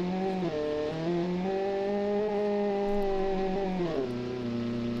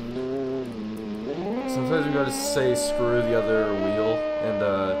 Sometimes we gotta say screw the other wheel and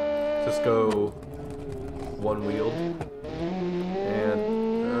just go one-wheeled. And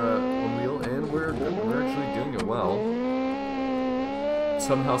one-wheel, and we're actually doing it well.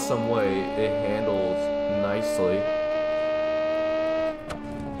 Somehow, some way, it handles nicely.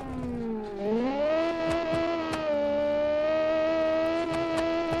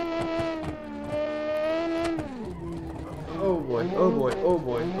 Oh boy, oh boy, oh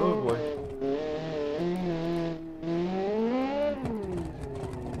boy, oh boy.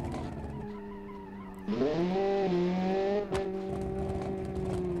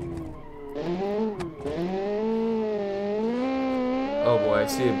 Oh boy, I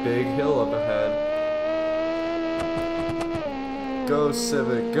see a big hill up ahead. Go,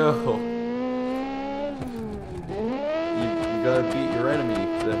 Civic, go! You gotta beat your enemy,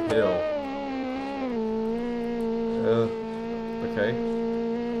 the hill. Okay.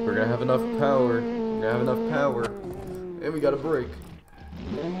 We're gonna have enough power. And we gotta brake.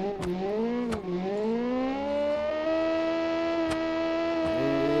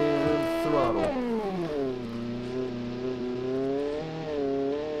 And throttle.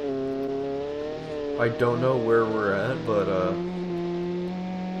 I don't know where we're at, but oh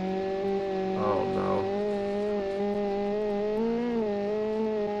no.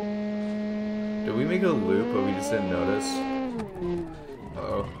 Did we make a loop but we just didn't notice?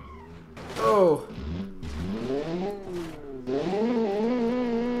 Uh-oh. Oh!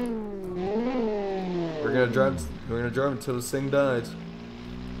 We're gonna drive until this thing dies.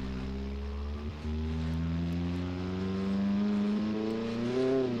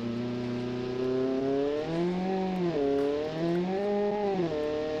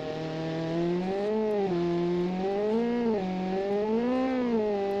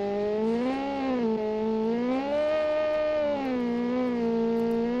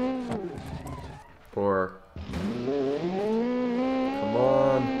 Or come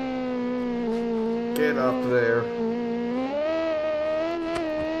on. Get up there.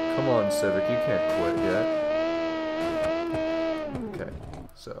 Come on, Civic, you can't quit yet. Okay,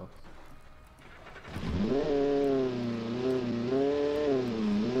 so.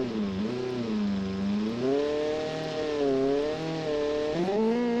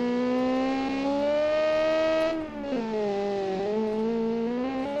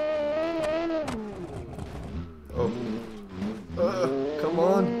 Oh. Come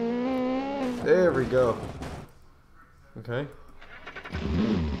on. There we go. Okay.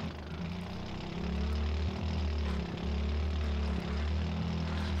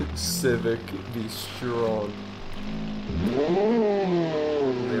 Civic, be strong.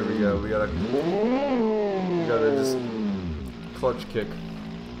 There we go. We gotta just clutch kick.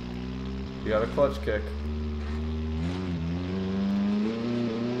 We got a clutch kick.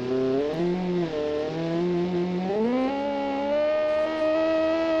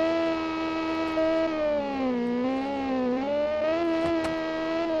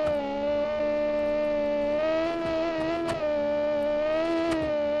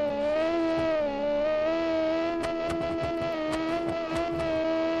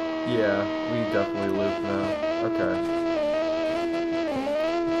 Yeah, we definitely loop now. Okay.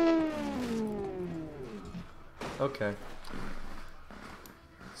 Okay.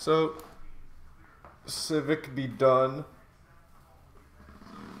 So, Civic be done.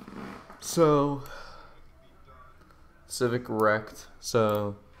 So, Civic wrecked.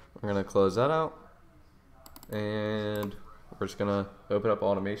 So, we're gonna close that out. And we're just gonna open up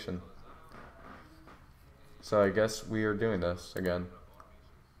automation. So I guess we are doing this again.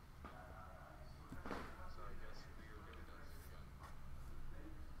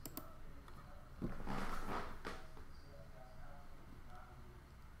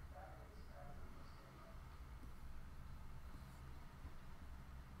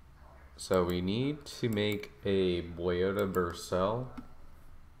 So we need to make a Boyota Vercel.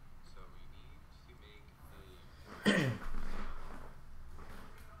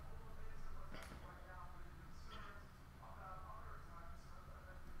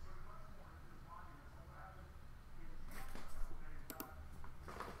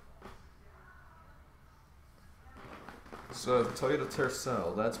 So Toyota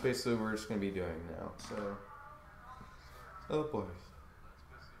Tercel, that's basically what we're just going to be doing now. So, oh boy.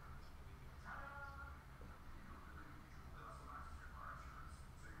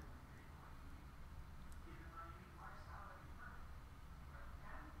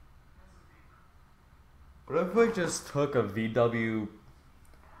 What if I just took a VW,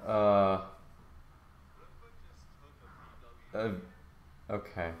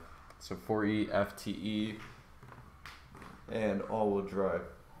 okay, so 4E FTE and all-wheel drive.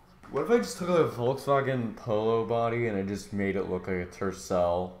 What if I just took a Volkswagen Polo body and I just made it look like a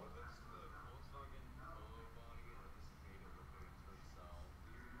Tercel?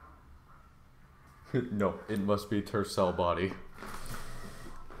 No, it must be Tercel body.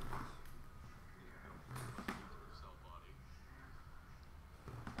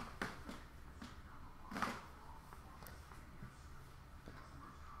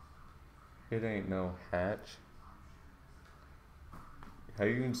 It ain't no hatch. Have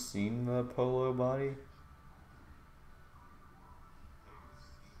you even seen the Polo body?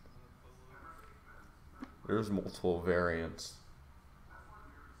 There's multiple variants.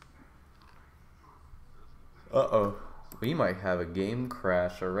 Uh-oh. We might have a game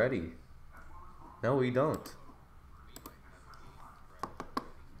crash already. No, we don't.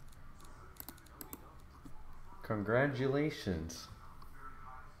 Congratulations.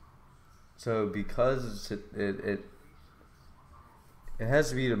 So because it has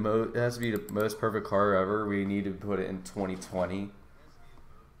to be the most perfect car ever, we need to put it in 2020.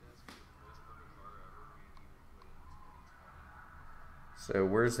 So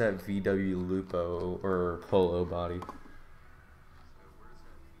where's that VW Lupo or Polo body?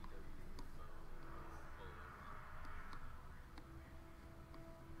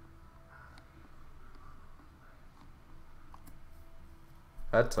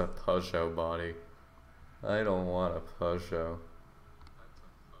 That's a Peugeot body. I don't want a Peugeot.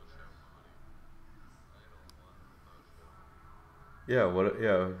 Yeah, what?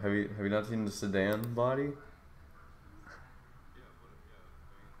 Yeah, have you not seen the sedan body?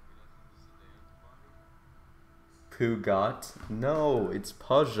 Pugat? No, it's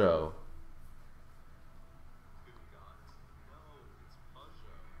Peugeot.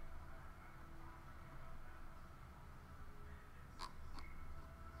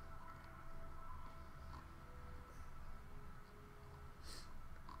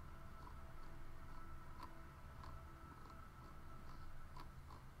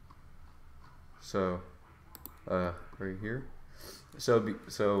 So, right here. So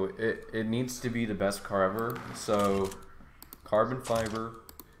it needs to be the best car ever. So, carbon fiber,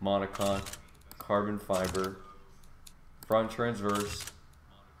 monocoque, carbon fiber, front transverse,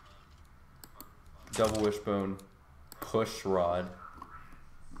 double wishbone, push rod.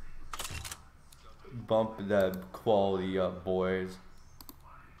 Bump that quality up, boys.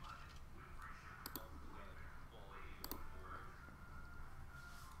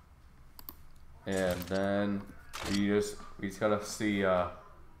 And then we just gotta see. I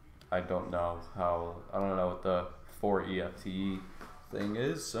don't know what the 4EFTE thing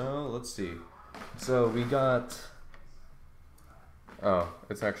is. So let's see. So we got. Oh,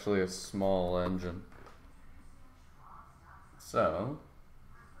 it's actually a small engine. So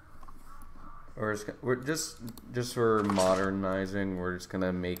we're just for modernizing. We're just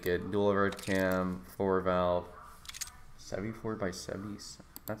gonna make it dual overhead cam, 4 valve, 74 by 70.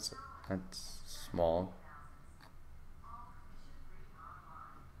 That's small.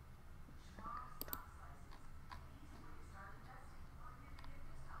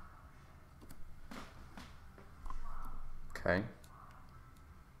 Okay.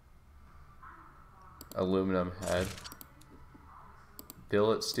 Aluminum head.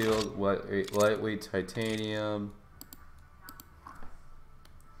 Billet steel, lightweight titanium.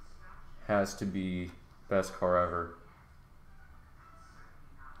 Has to be best car ever.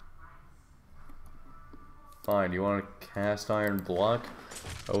 Fine, you want a cast iron block?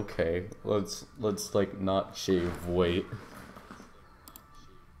 Okay, let's like not shave weight.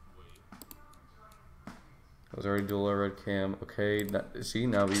 I was already dual red cam. Okay, see,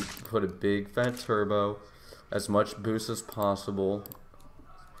 now we put a big fat turbo, as much boost as possible.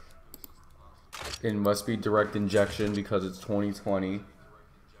 It must be direct injection because it's 2020.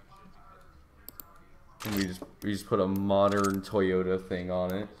 And we just put a modern Toyota thing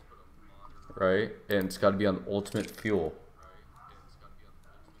on it, right? And it's got to be on ultimate fuel.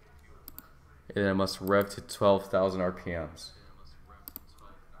 And it must rev to 12,000 RPMs.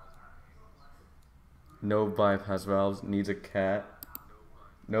 No bypass valves, needs a cat.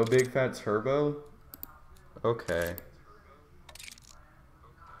 No big fat turbo? Okay.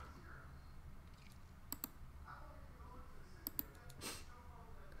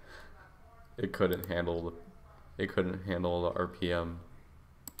 It couldn't handle the RPM.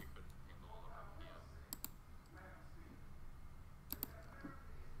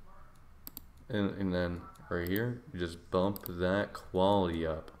 And then right here, you just bump that quality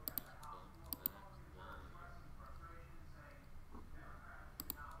up.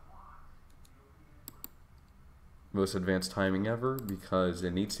 Most advanced timing ever because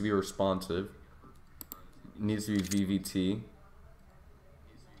it needs to be responsive. It needs to be VVT.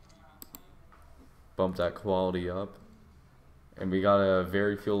 Bump that quality up. And we got a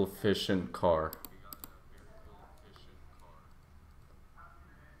very fuel efficient car.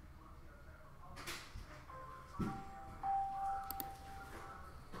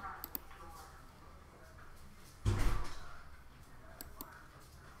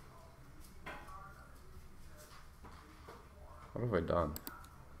 What have I done?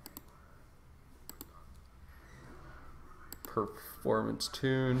 Performance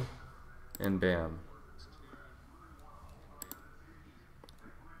tune and bam.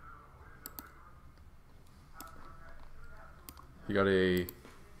 We got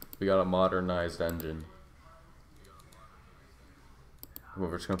a modernized engine.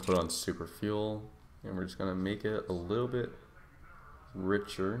 We're just gonna put on super fuel and we're just gonna make it a little bit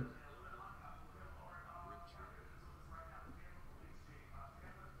richer.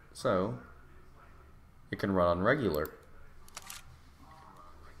 So it can run on regular.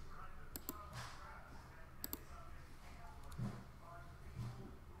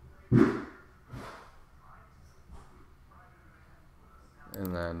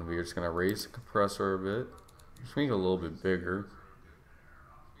 And then we're just gonna raise the compressor a bit. Just make it a little bit bigger.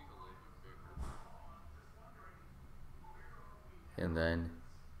 And then,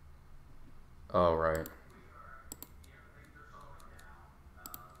 oh right.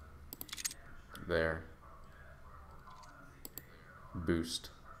 there. Boost.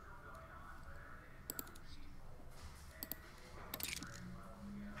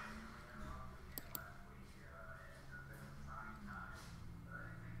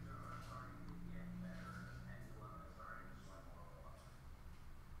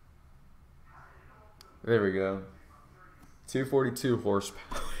 There we go. 242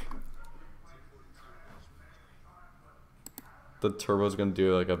 horsepower. The turbo's gonna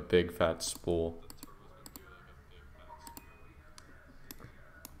do like a big fat spool.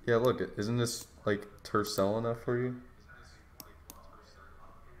 Yeah, look, isn't this like Tercel enough for you?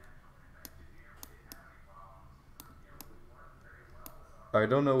 I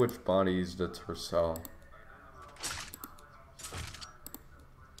don't know which body is the Tercel.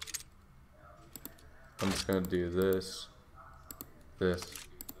 I'm just gonna do this, this,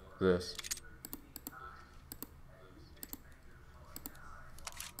 this.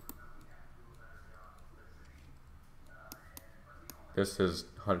 This is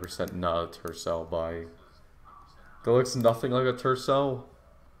 100% not a Tercel body. That looks nothing like a Tercel.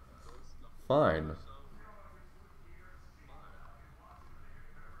 Fine.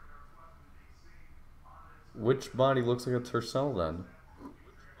 Which body looks like a Tercel then?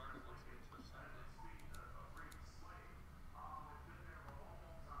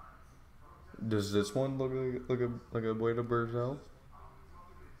 Does this one look like a Buena Berzel?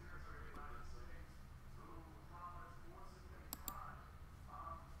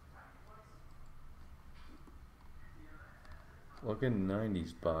 Look at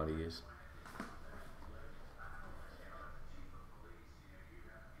 90s bodies.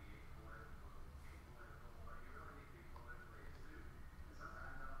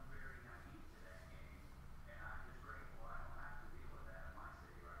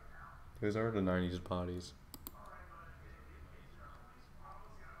 Those are the 90s bodies.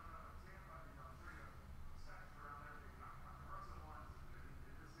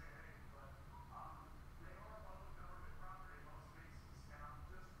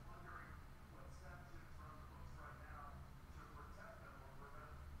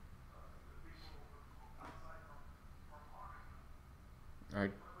 I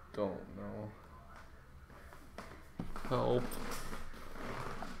don't know. Help.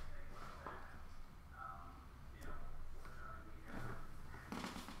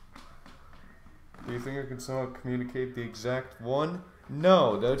 Do you think I can somehow communicate the exact one?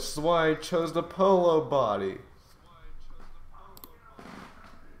 No, that's why I chose the polo body.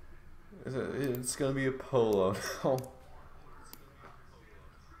 It's gonna be a polo now.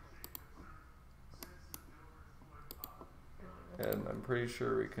 And I'm pretty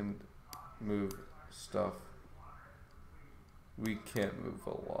sure we can move stuff. We can't move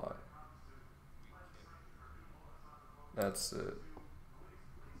a lot. That's it.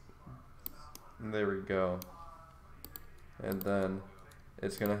 And there we go. And then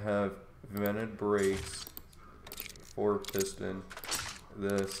it's gonna have vented brakes, 4-piston,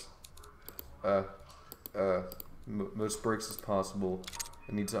 this, most brakes as possible.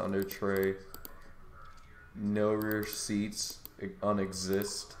 It needs an under tray. No rear seats,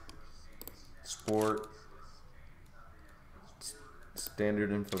 unexist. Sport,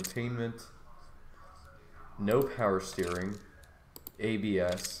 standard infotainment. No power steering.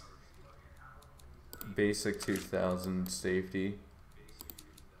 ABS. Basic 2000 safety.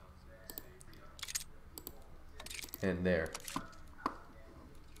 And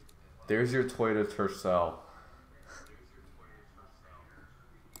there's your Toyota Tercel.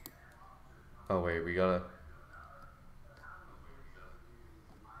 Oh wait, we gotta.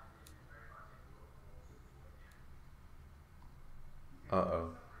 Uh-oh.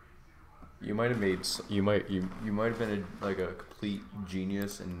 You might have made. You might have been like a complete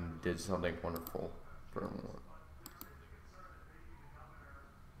genius and did something wonderful for a moment.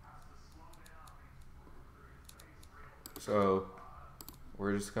 So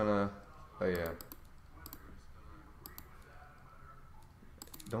we're just gonna. Oh yeah.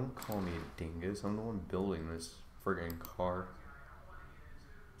 Don't call me a dingus. I'm the one building this friggin' car.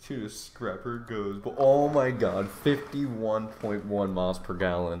 To the scrapper goes. But oh my god, 51.1 miles per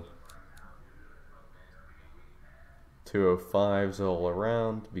gallon. 205s all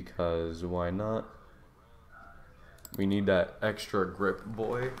around because why not? We need that extra grip,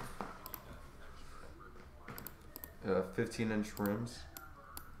 boy. 15-inch rims.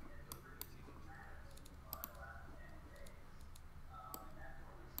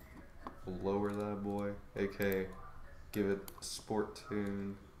 Lower that boy. AK, give it sport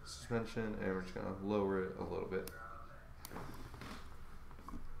tune suspension, and we're just gonna lower it a little bit.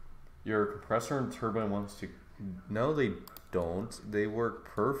 Your compressor and turbine wants to. No, they don't. They work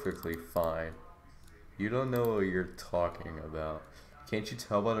perfectly fine. You don't know what you're talking about. Can't you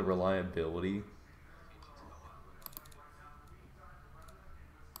tell by the reliability?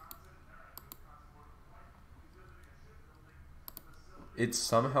 It's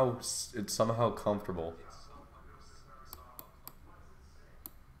somehow comfortable.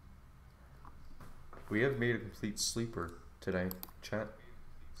 We have made a complete sleeper today, chat.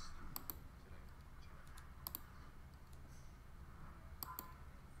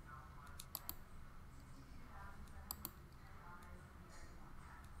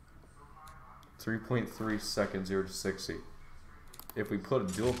 .3 0 to 60. If we put a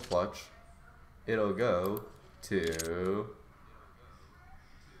dual clutch, it'll go to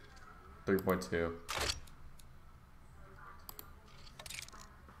 3.2.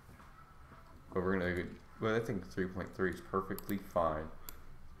 But we're gonna, well, I think 3.3 is perfectly fine.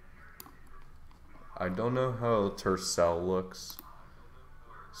 I don't know how Tercel looks,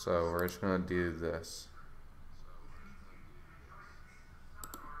 so we're just gonna do this.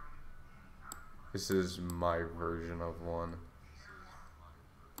 This is my version of one.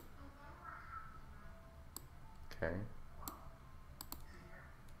 Okay.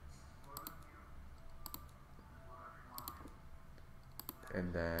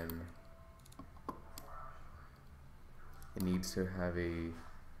 And then it needs to have a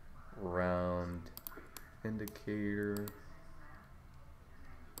round indicator.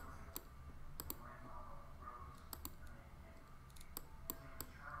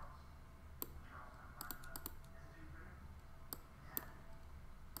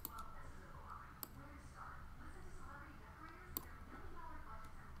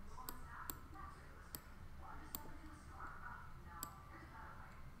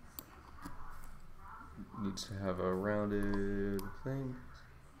 Needs to have a rounded thing.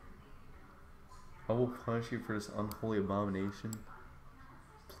 I will punish you for this unholy abomination.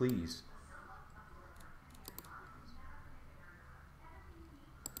 Please.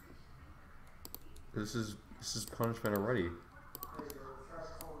 This is punishment already.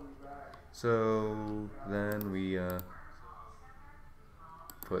 So then we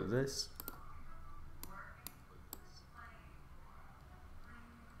put this.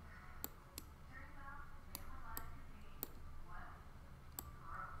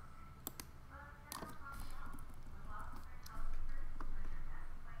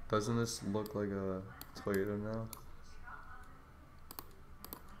 Doesn't this look like a Toyota now?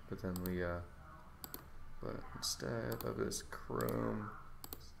 But then we but instead of this chrome,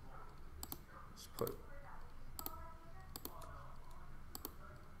 let's put,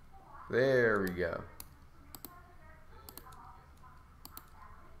 there we go.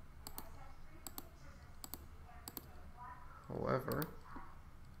 However,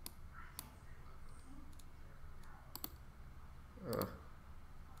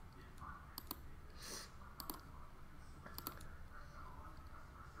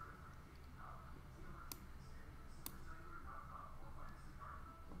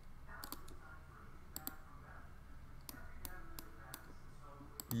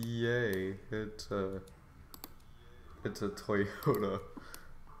 yay, it's a Toyota.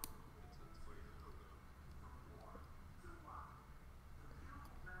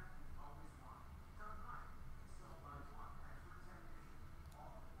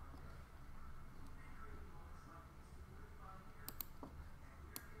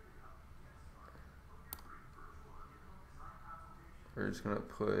 We're just gonna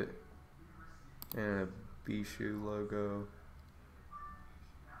put in a Bishu logo.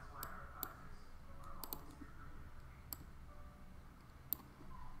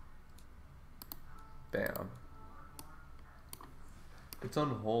 Bam. It's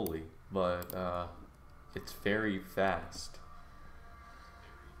unholy, but it's very fast.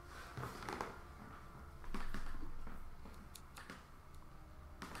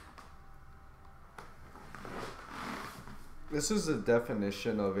 This is the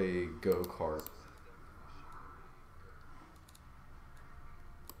definition of a go-kart.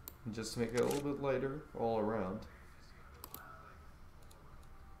 Just to make it a little bit lighter all around.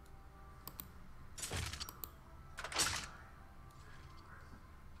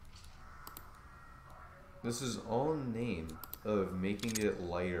 This is all in the name of making it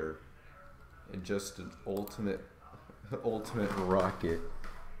lighter and just an ultimate rocket.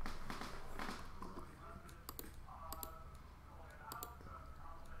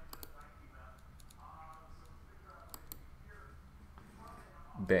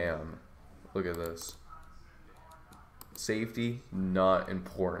 Bam. Look at this. Safety, not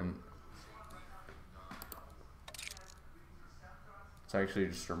important. Let's actually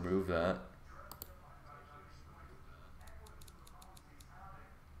just remove that.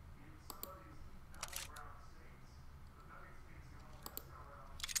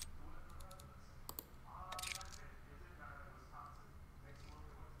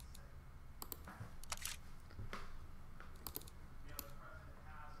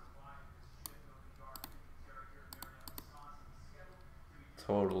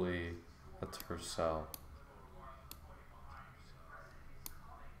 totally a Tercel.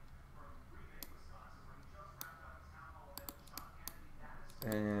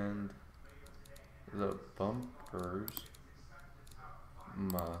 And the bumpers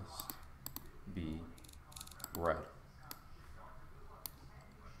must be red.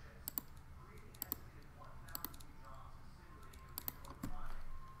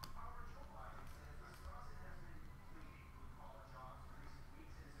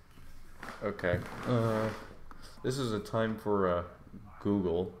 Okay. This is a time for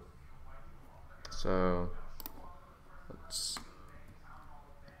Google. So let's.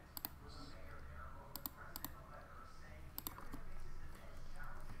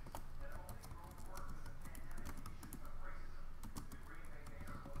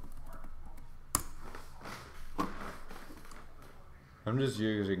 I'm just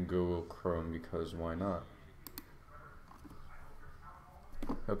using Google Chrome because why not?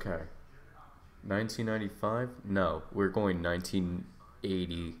 Okay. 1995? No, we're going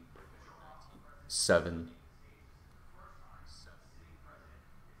 1987.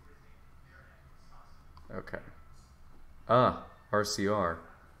 Okay. Ah, RCR.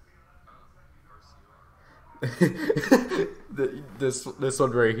 This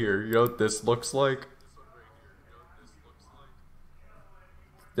one right here. You know what this looks like?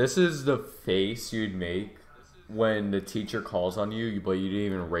 This is the face you'd make when the teacher calls on you, but you didn't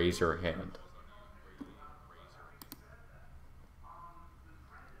even raise your hand.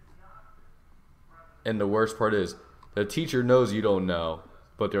 And the worst part is, the teacher knows you don't know,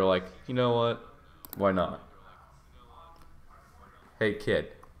 but they're like, you know what? Why not? Hey kid,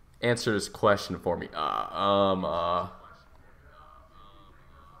 answer this question for me.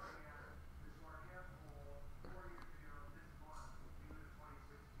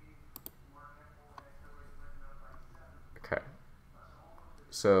 Okay.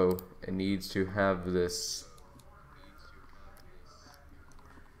 So it needs to have this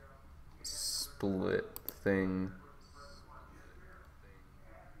split thing.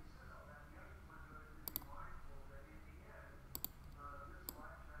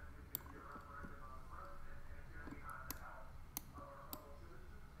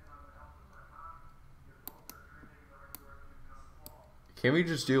 Can we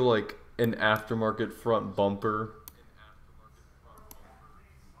just do like an aftermarket front bumper?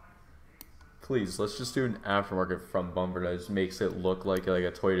 Please, let's just do an aftermarket front bumper that just makes it look like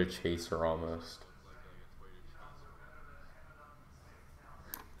a Toyota Chaser almost.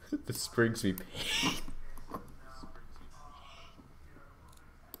 This brings me pain.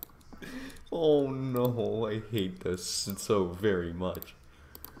 Oh no, I hate this so very much.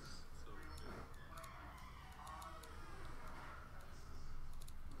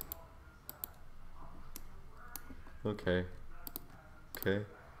 Okay. Okay.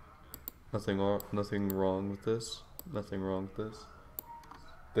 Nothing wrong with this. Nothing wrong with this.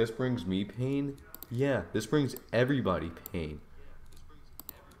 This brings me pain? Yeah, this brings everybody pain.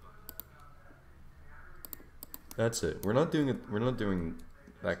 That's it. We're not doing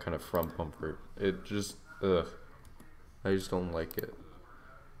that kind of front bumper. It just ugh. I just don't like it.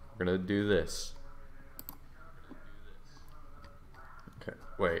 We're gonna do this. Okay.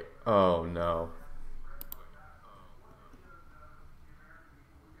 Wait. Oh no.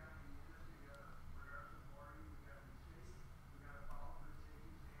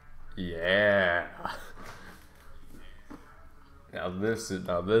 Yeah. This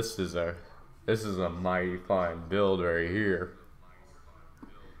is a mighty fine build right here.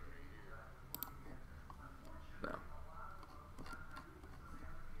 No.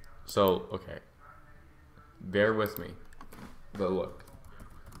 So, okay. Bear with me. But look.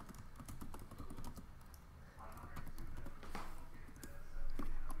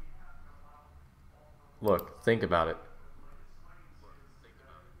 Look, think about it.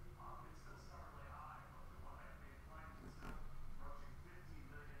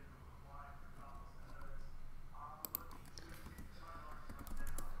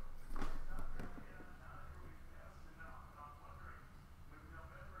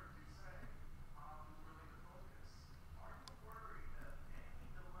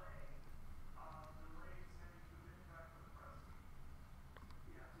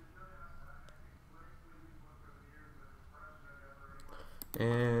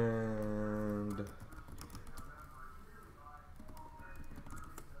 And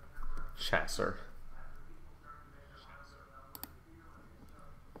Chaser.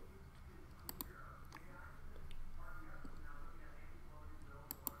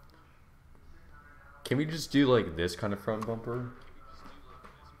 Can we just do like this kind of front bumper?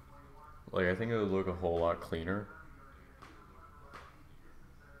 Like I think it would look a whole lot cleaner.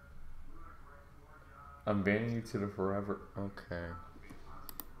 I'm banning you to the forever. Okay.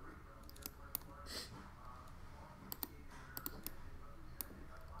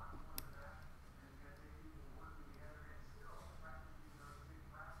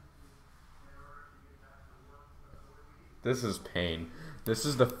 This is pain. This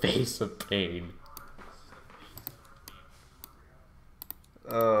is the face of pain.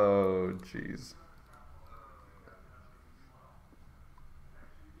 Oh, jeez.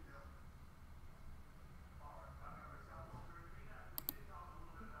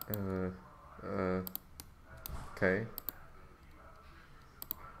 Okay.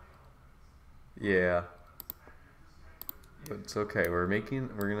 Yeah. It's okay. We're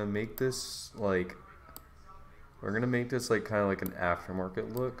gonna make this like, kind of like an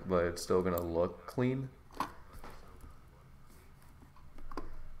aftermarket look, but it's still gonna look clean.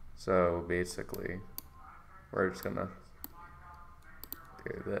 So basically, we're just gonna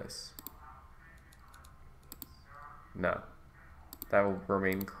do this. No, that will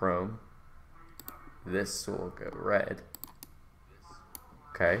remain chrome. This will go red.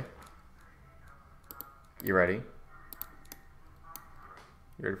 Okay. You ready?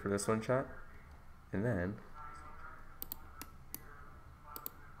 You ready for this one, chat? And then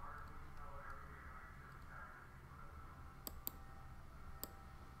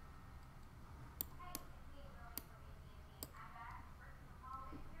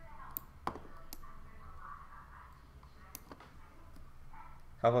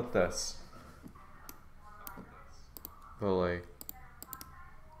how about this? But like,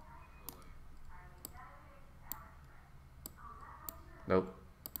 nope.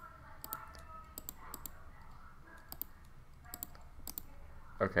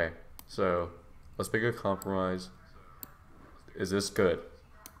 Okay, so let's make a compromise. Is this good?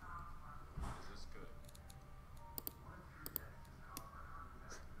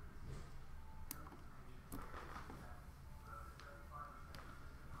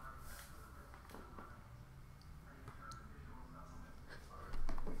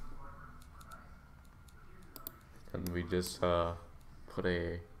 And we just put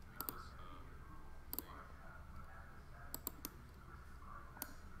a.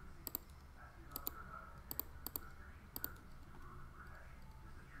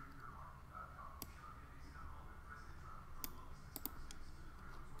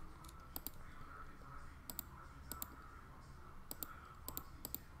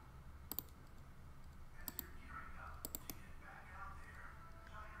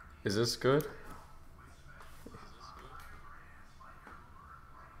 Is this good?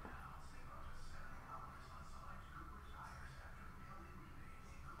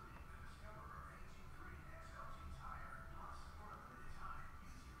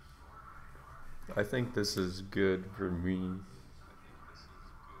 I think this is good for me.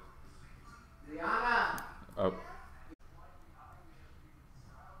 Liana! Oh.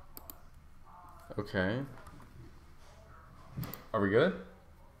 Okay. Are we good?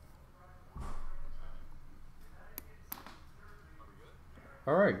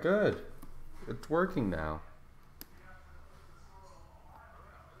 Alright, good. It's working now.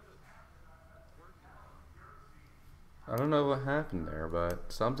 I don't know what happened there,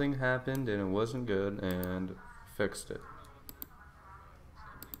 but something happened and it wasn't good and fixed it.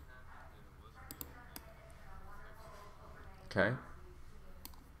 Okay.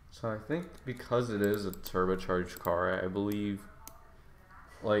 So I think because it is a turbocharged car, I believe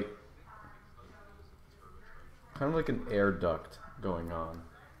like kind of like an air duct going on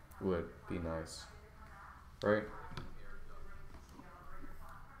would be nice. Right?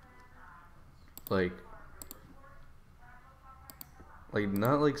 Like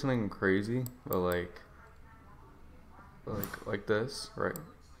not like something crazy, but like this, right?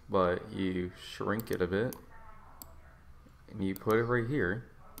 But you shrink it a bit and you put it right here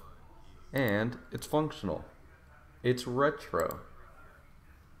and it's functional. It's retro.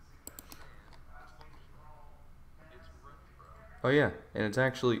 Oh yeah, and it's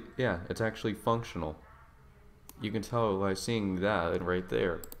actually functional. You can tell by seeing that right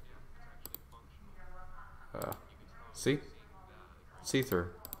there. See? See-through.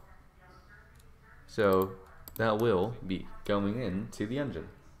 So that will be going into the engine.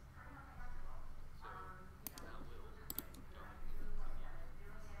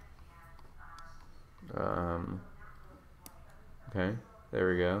 Okay, there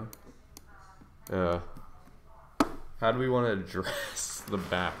we go. How do we want to address the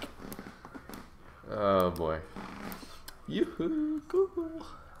back? Oh boy. Yoo-hoo, Google.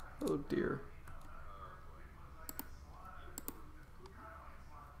 Oh dear.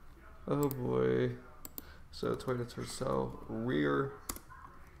 Oh boy. So Toyota Tercel rear.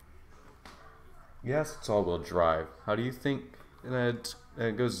 Yes, it's all-wheel drive. How do you think it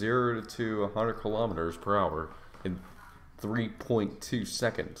goes 0 to 100 kilometers per hour in 3.2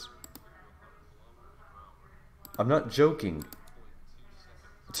 seconds? I'm not joking.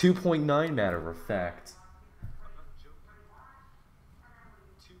 2.9, matter of fact.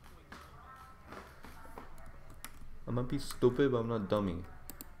 I might be stupid, but I'm not dummy.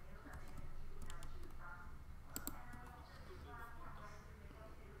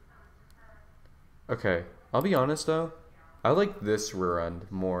 Okay, I'll be honest though. I like this rear end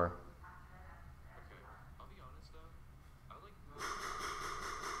more.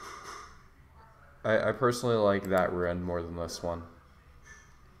 I personally like that rear end more than this one.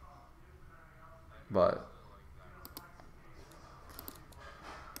 But,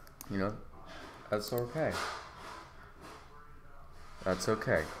 you know, that's okay. That's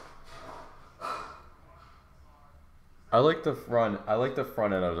okay. I like the front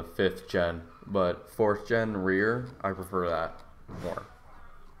end of the 5th gen, but 4th gen rear, I prefer that more.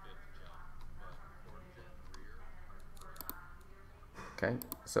 Okay,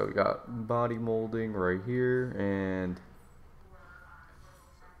 so we got body molding right here, and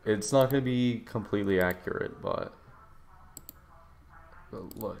it's not going to be completely accurate, but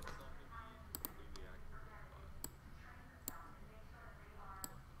look.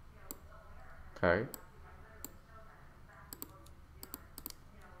 Okay.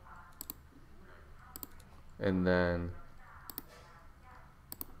 And then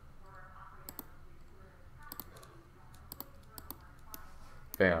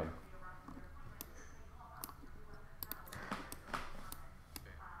bam.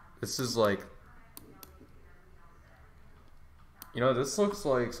 This is like, you know, this looks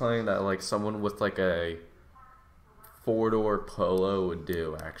like something that like someone with like a 4-door Polo would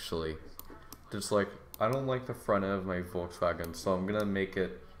do, actually. Just like, I don't like the front end of my Volkswagen, so I'm gonna make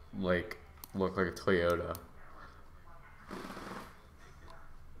it like look like a Toyota.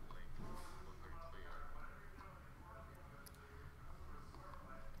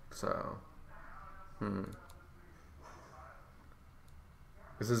 So,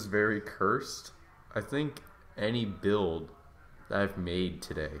 this is very cursed. I think any build that I've made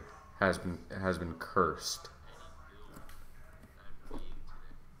today has been cursed.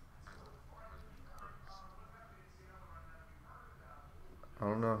 I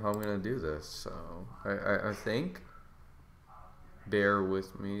don't know how I'm gonna do this, so I think, bear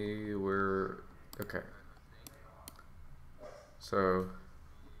with me, okay. So,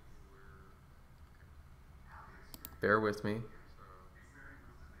 bear with me.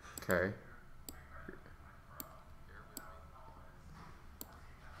 Okay.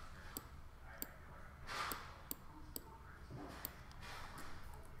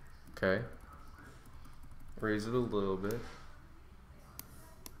 Okay. Raise it a little bit.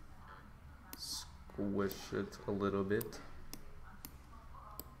 Squish it a little bit.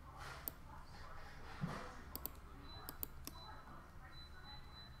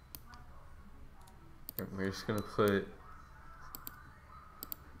 And we're just gonna put,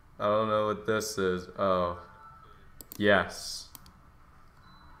 I don't know what this is. Oh, yes.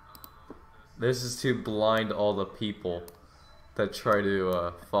 This is to blind all the people that try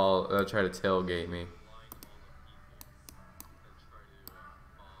to try to tailgate me.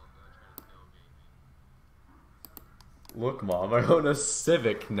 Look, Mom, I own a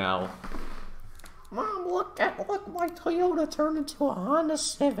Civic now. Mom, look, my Toyota turned into a Honda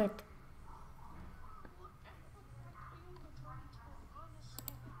Civic.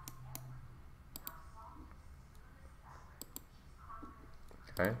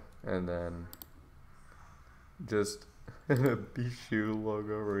 Okay, and then just Bishu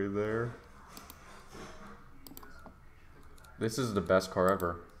logo right there. This is the best car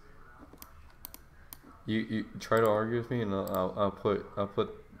ever. You try to argue with me, and I'll put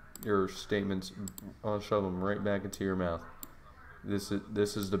your statements. I'll shove them right back into your mouth. This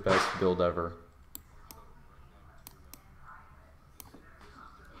is the best build ever.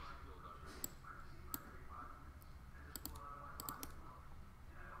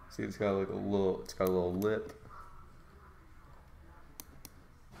 See, it's got like a little. It's got a little lip.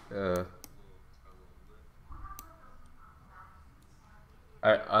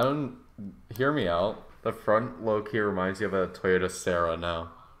 I don't hear me out. The front low key reminds you of a Toyota Serra now.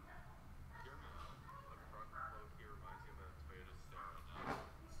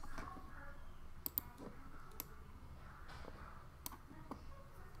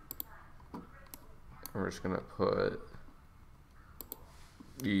 We're just gonna put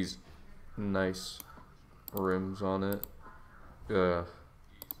these nice rims on it.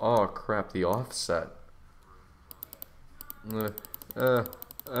 Oh crap, the offset.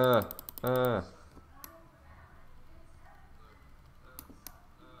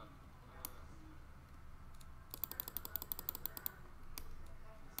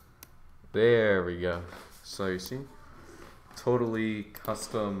 There we go. So you see, totally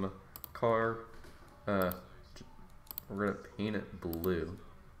custom car. We're gonna paint it blue.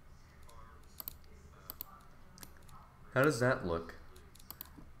 How does that look?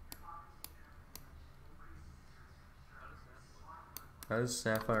 How does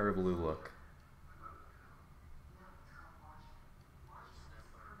sapphire blue look?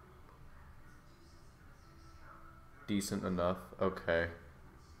 Decent enough. Okay.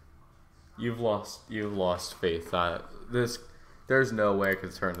 You've lost faith. There's no way I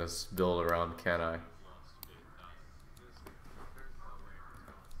could turn this build around, can I?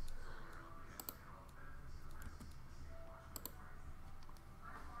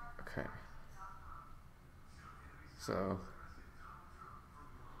 Okay. So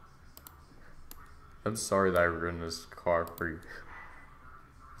I'm sorry that I ruined this car for you.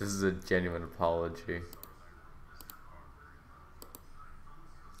 This is a genuine apology.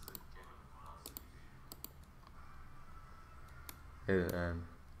 And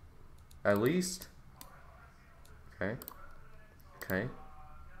at least, okay, okay.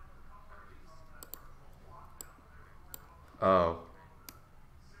 Oh,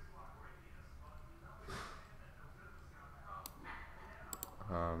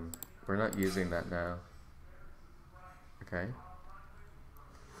 we're not using that now. Okay,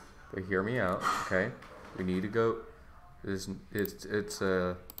 but hear me out. Okay, we need to go. It's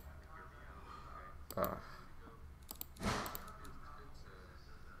a.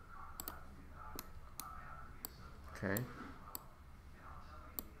 Okay.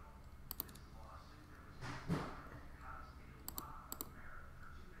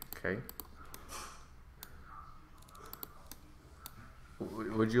 Okay.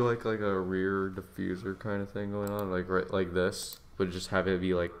 Would you like a rear diffuser kind of thing going on, like right like this? Would just have it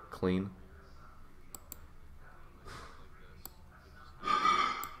be like clean?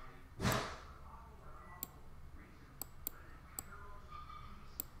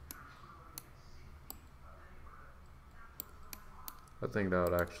 I think that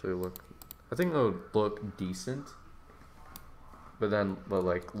would actually look. I think that would look decent. But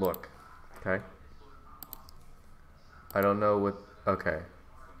like, look, okay. I don't know what. Okay.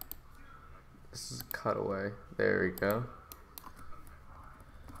 This is a cutaway. There we go.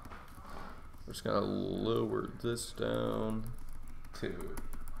 We're just gonna lower this down to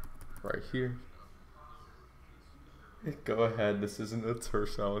right here. Go ahead. This isn't a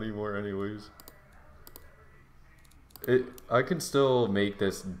tercel anymore, anyways. I can still make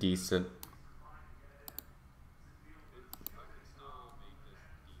this decent.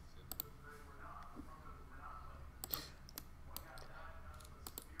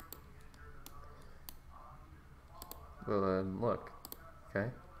 Well then, look,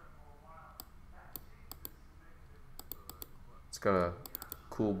 okay. It's got a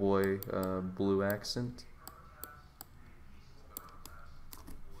cool boy blue accent.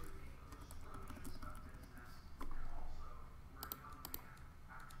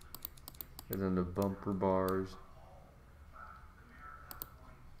 And then the bumper bars.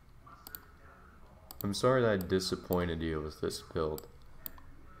 I'm sorry that I disappointed you with this build.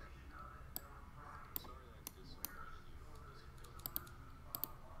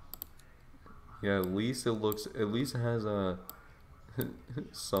 Yeah, at least it looks, at least it has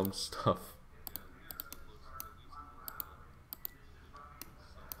some stuff.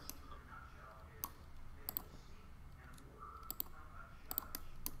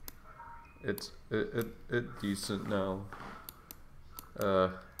 It's decent now.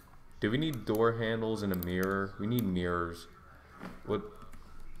 Do we need door handles and a mirror? We need mirrors. What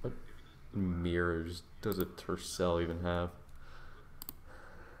mirrors does a tercel even have?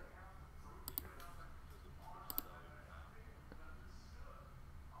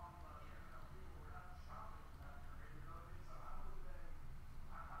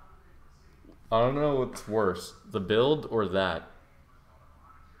 I don't know what's worse, the build or that.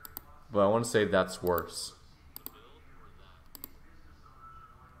 But I want to say that's worse.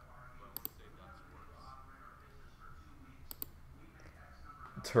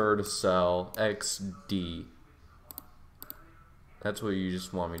 Tercel XD. That's what you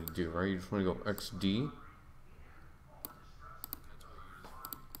just want me to do, right? You just want to go XD?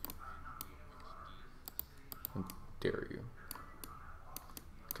 How dare you?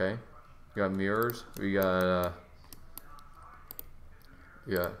 Okay. We got mirrors. We got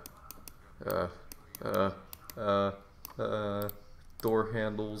door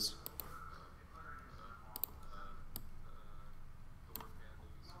handles.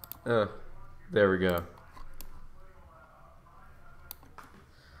 There we go.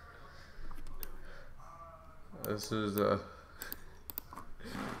 This is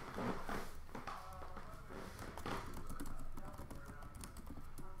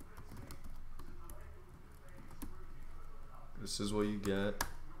This is what you get.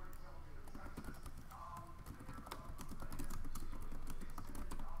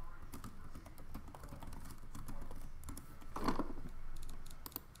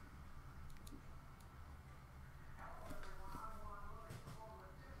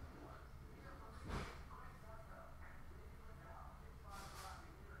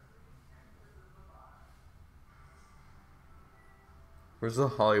 Where's the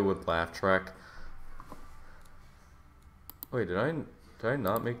Hollywood laugh track? Wait, did I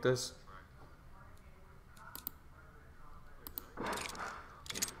not make this?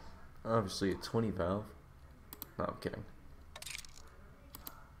 Obviously a 20 valve. No, I'm kidding.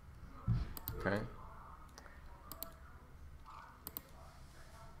 Okay.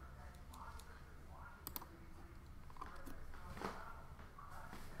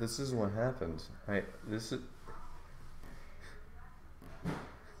 This is what happens. This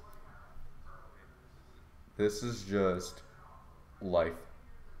is just life.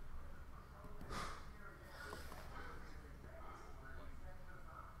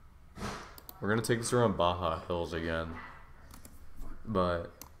 We're gonna take this around Baja Hills again,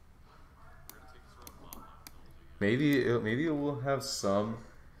 but maybe it will have some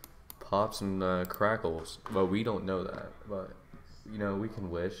pops and crackles, but we don't know that. But you know, we can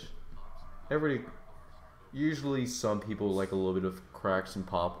wish. Everybody, usually some people like a little bit of cracks and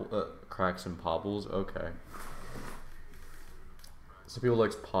popples. Okay. Some people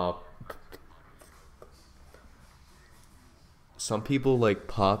like pop. Some people like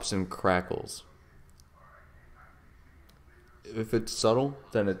pops and crackles. If it's subtle,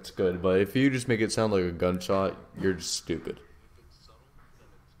 then it's good. But if you just make it sound like a gunshot, you're just stupid.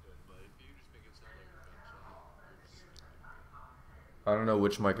 I don't know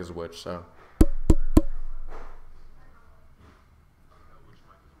which mic is which, so.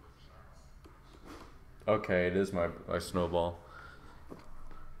 Okay, it is my snowball.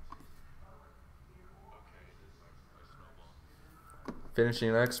 Finishing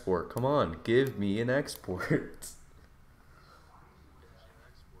an export. Come on, give me an export.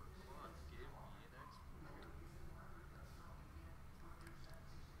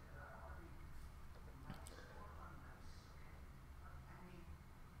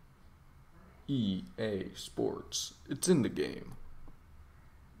 EA Sports. It's in the game.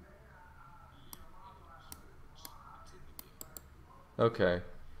 Okay.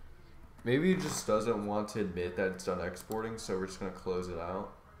 Maybe it just doesn't want to admit that it's done exporting, so we're just going to close it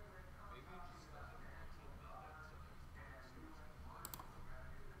out.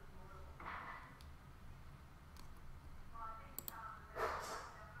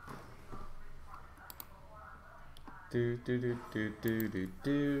 Do do do do do do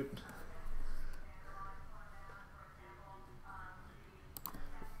do.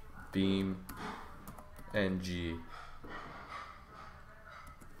 BeamNG.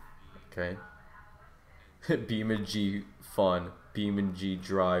 Okay. BeamNG fun. BeamNG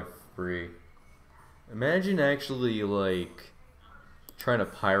drive free. Imagine actually like trying to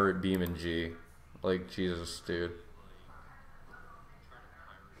pirate BeamNG. Like Jesus, dude.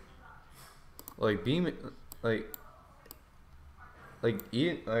 Like Beam, like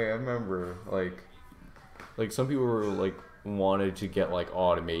I remember like some people were like wanted to get like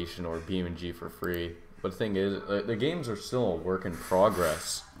automation or BeamNG for free, but the thing is the games are still a work in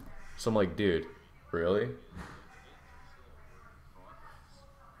progress. So I'm like, dude, really?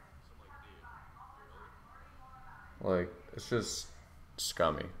 Like it's just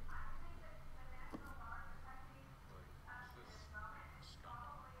scummy.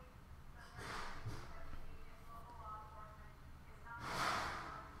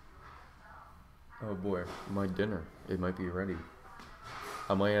 Oh boy, my dinner. It might be ready.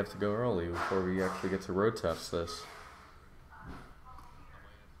 I might have to go early before we actually get to road test this.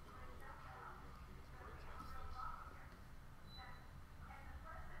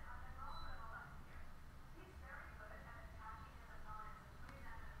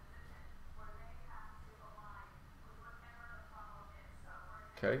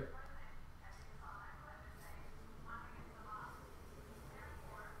 Okay.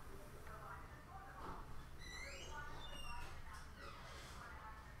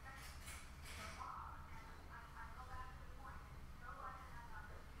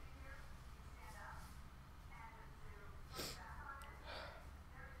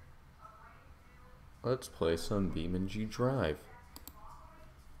 Let's play some BeamNG Drive.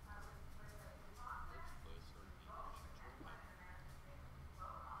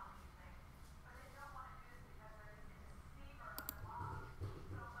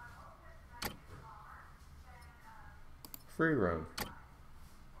 Free roam.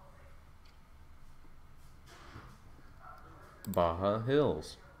 Baja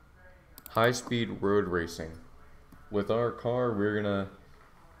Hills. High-speed road racing. With our car, we're gonna...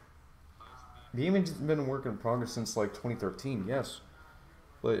 The image has been a work in progress since like 2013, yes.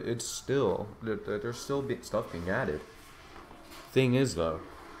 But it's still... There's still stuff being added. Thing is, though...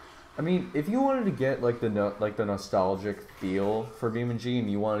 I mean, if you wanted to get like the nostalgic feel for BeamNG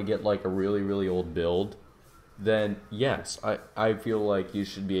and you want to get like a really, really old build, then yes, I feel like you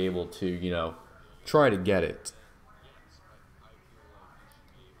should be able to, you know, try to get it.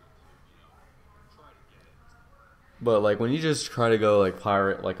 But like when you just try to go like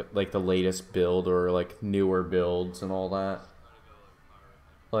pirate like the latest build or like newer builds and all that,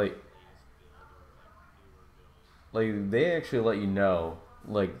 like they actually let you know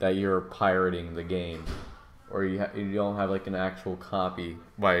like that you're pirating the game, or you don't have like an actual copy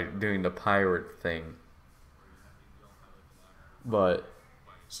by doing the pirate thing. But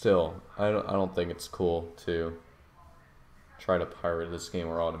still, I don't think it's cool to try to pirate this game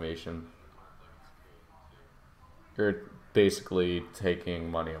or automation. You're basically taking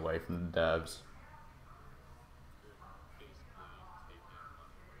money away from the devs.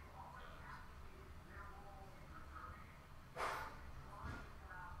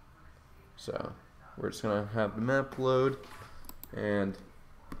 So, we're just gonna have the map load, and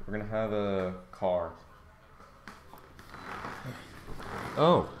we're gonna have a car.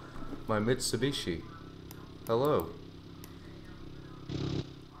 Oh, my Mitsubishi. Hello.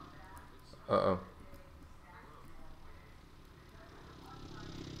 Uh-oh.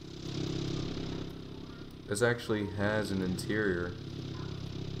 This actually has an interior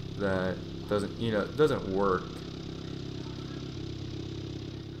that doesn't work.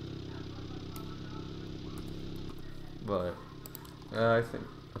 But I think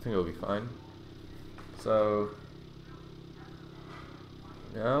it'll be fine. So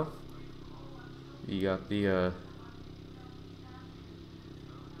now you got the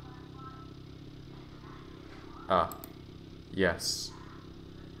yes.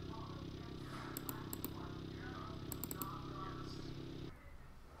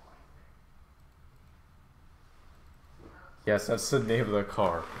 Yes, that's the name of the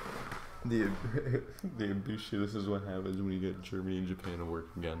car. The Ibushi. This is what happens when you get Germany and Japan to work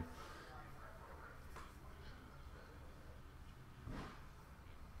again.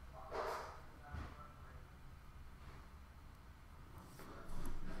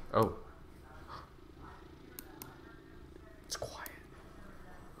 Oh. It's quiet.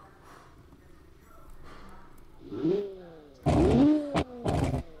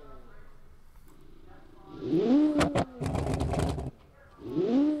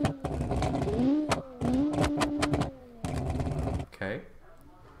 Okay.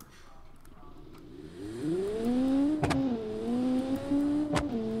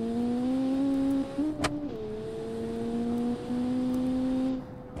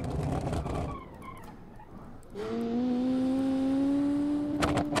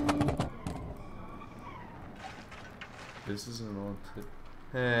 This isn't on.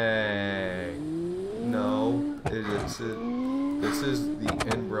 Hey, no, this is the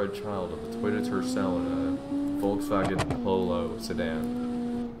inbred child of a Toyota Tercel and a Volkswagen Polo sedan.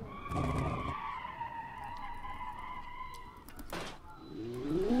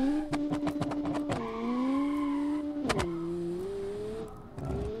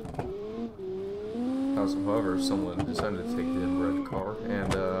 However, someone decided to take the inbred car and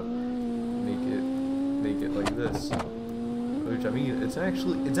make it like this. Which, I mean, it's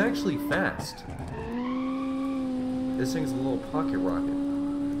actually fast. This thing's a little pocket rocket.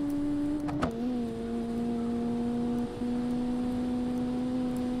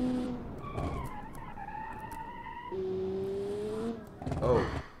 Oh.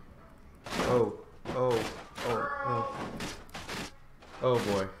 Oh. Oh. Oh. Oh. Oh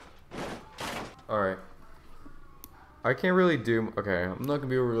boy. Alright. I can't really do... Okay, I'm not gonna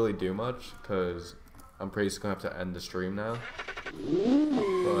be able to really do much, because I'm pretty just gonna have to end the stream now.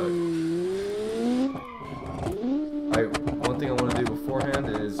 But... one thing I want to do beforehand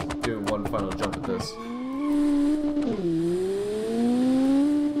is do one final jump at this.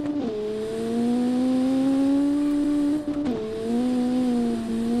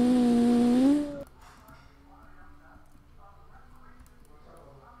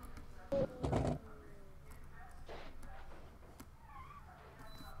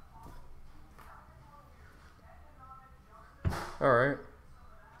 Alright.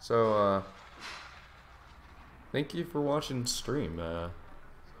 So, thank you for watching the stream.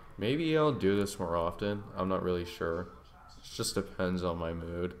 Maybe I'll do this more often. I'm not really sure. It just depends on my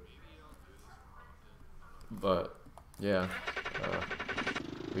mood. But, yeah.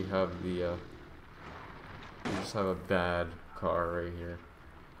 We have the, we just have a bad car right here.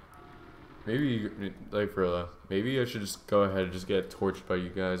 Maybe, like, for maybe I should just go ahead and just get torched by you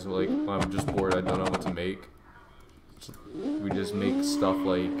guys. Like, I'm just bored, I don't know what to make. So we just make stuff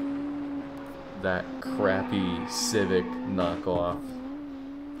like that crappy Civic knockoff.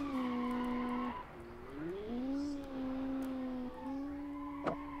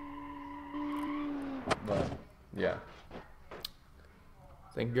 But, yeah.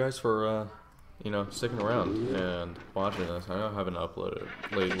 Thank you guys for, you know, sticking around and watching this. I know I haven't uploaded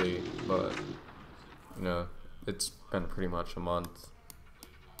lately, but, you know, it's been pretty much a month.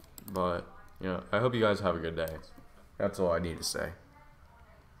 But, you know, I hope you guys have a good day. That's all I need to say.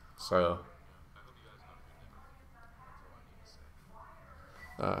 So,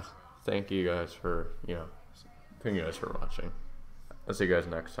 thank you guys for, you know, thank you guys for watching. I'll see you guys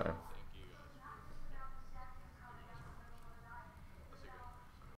next time.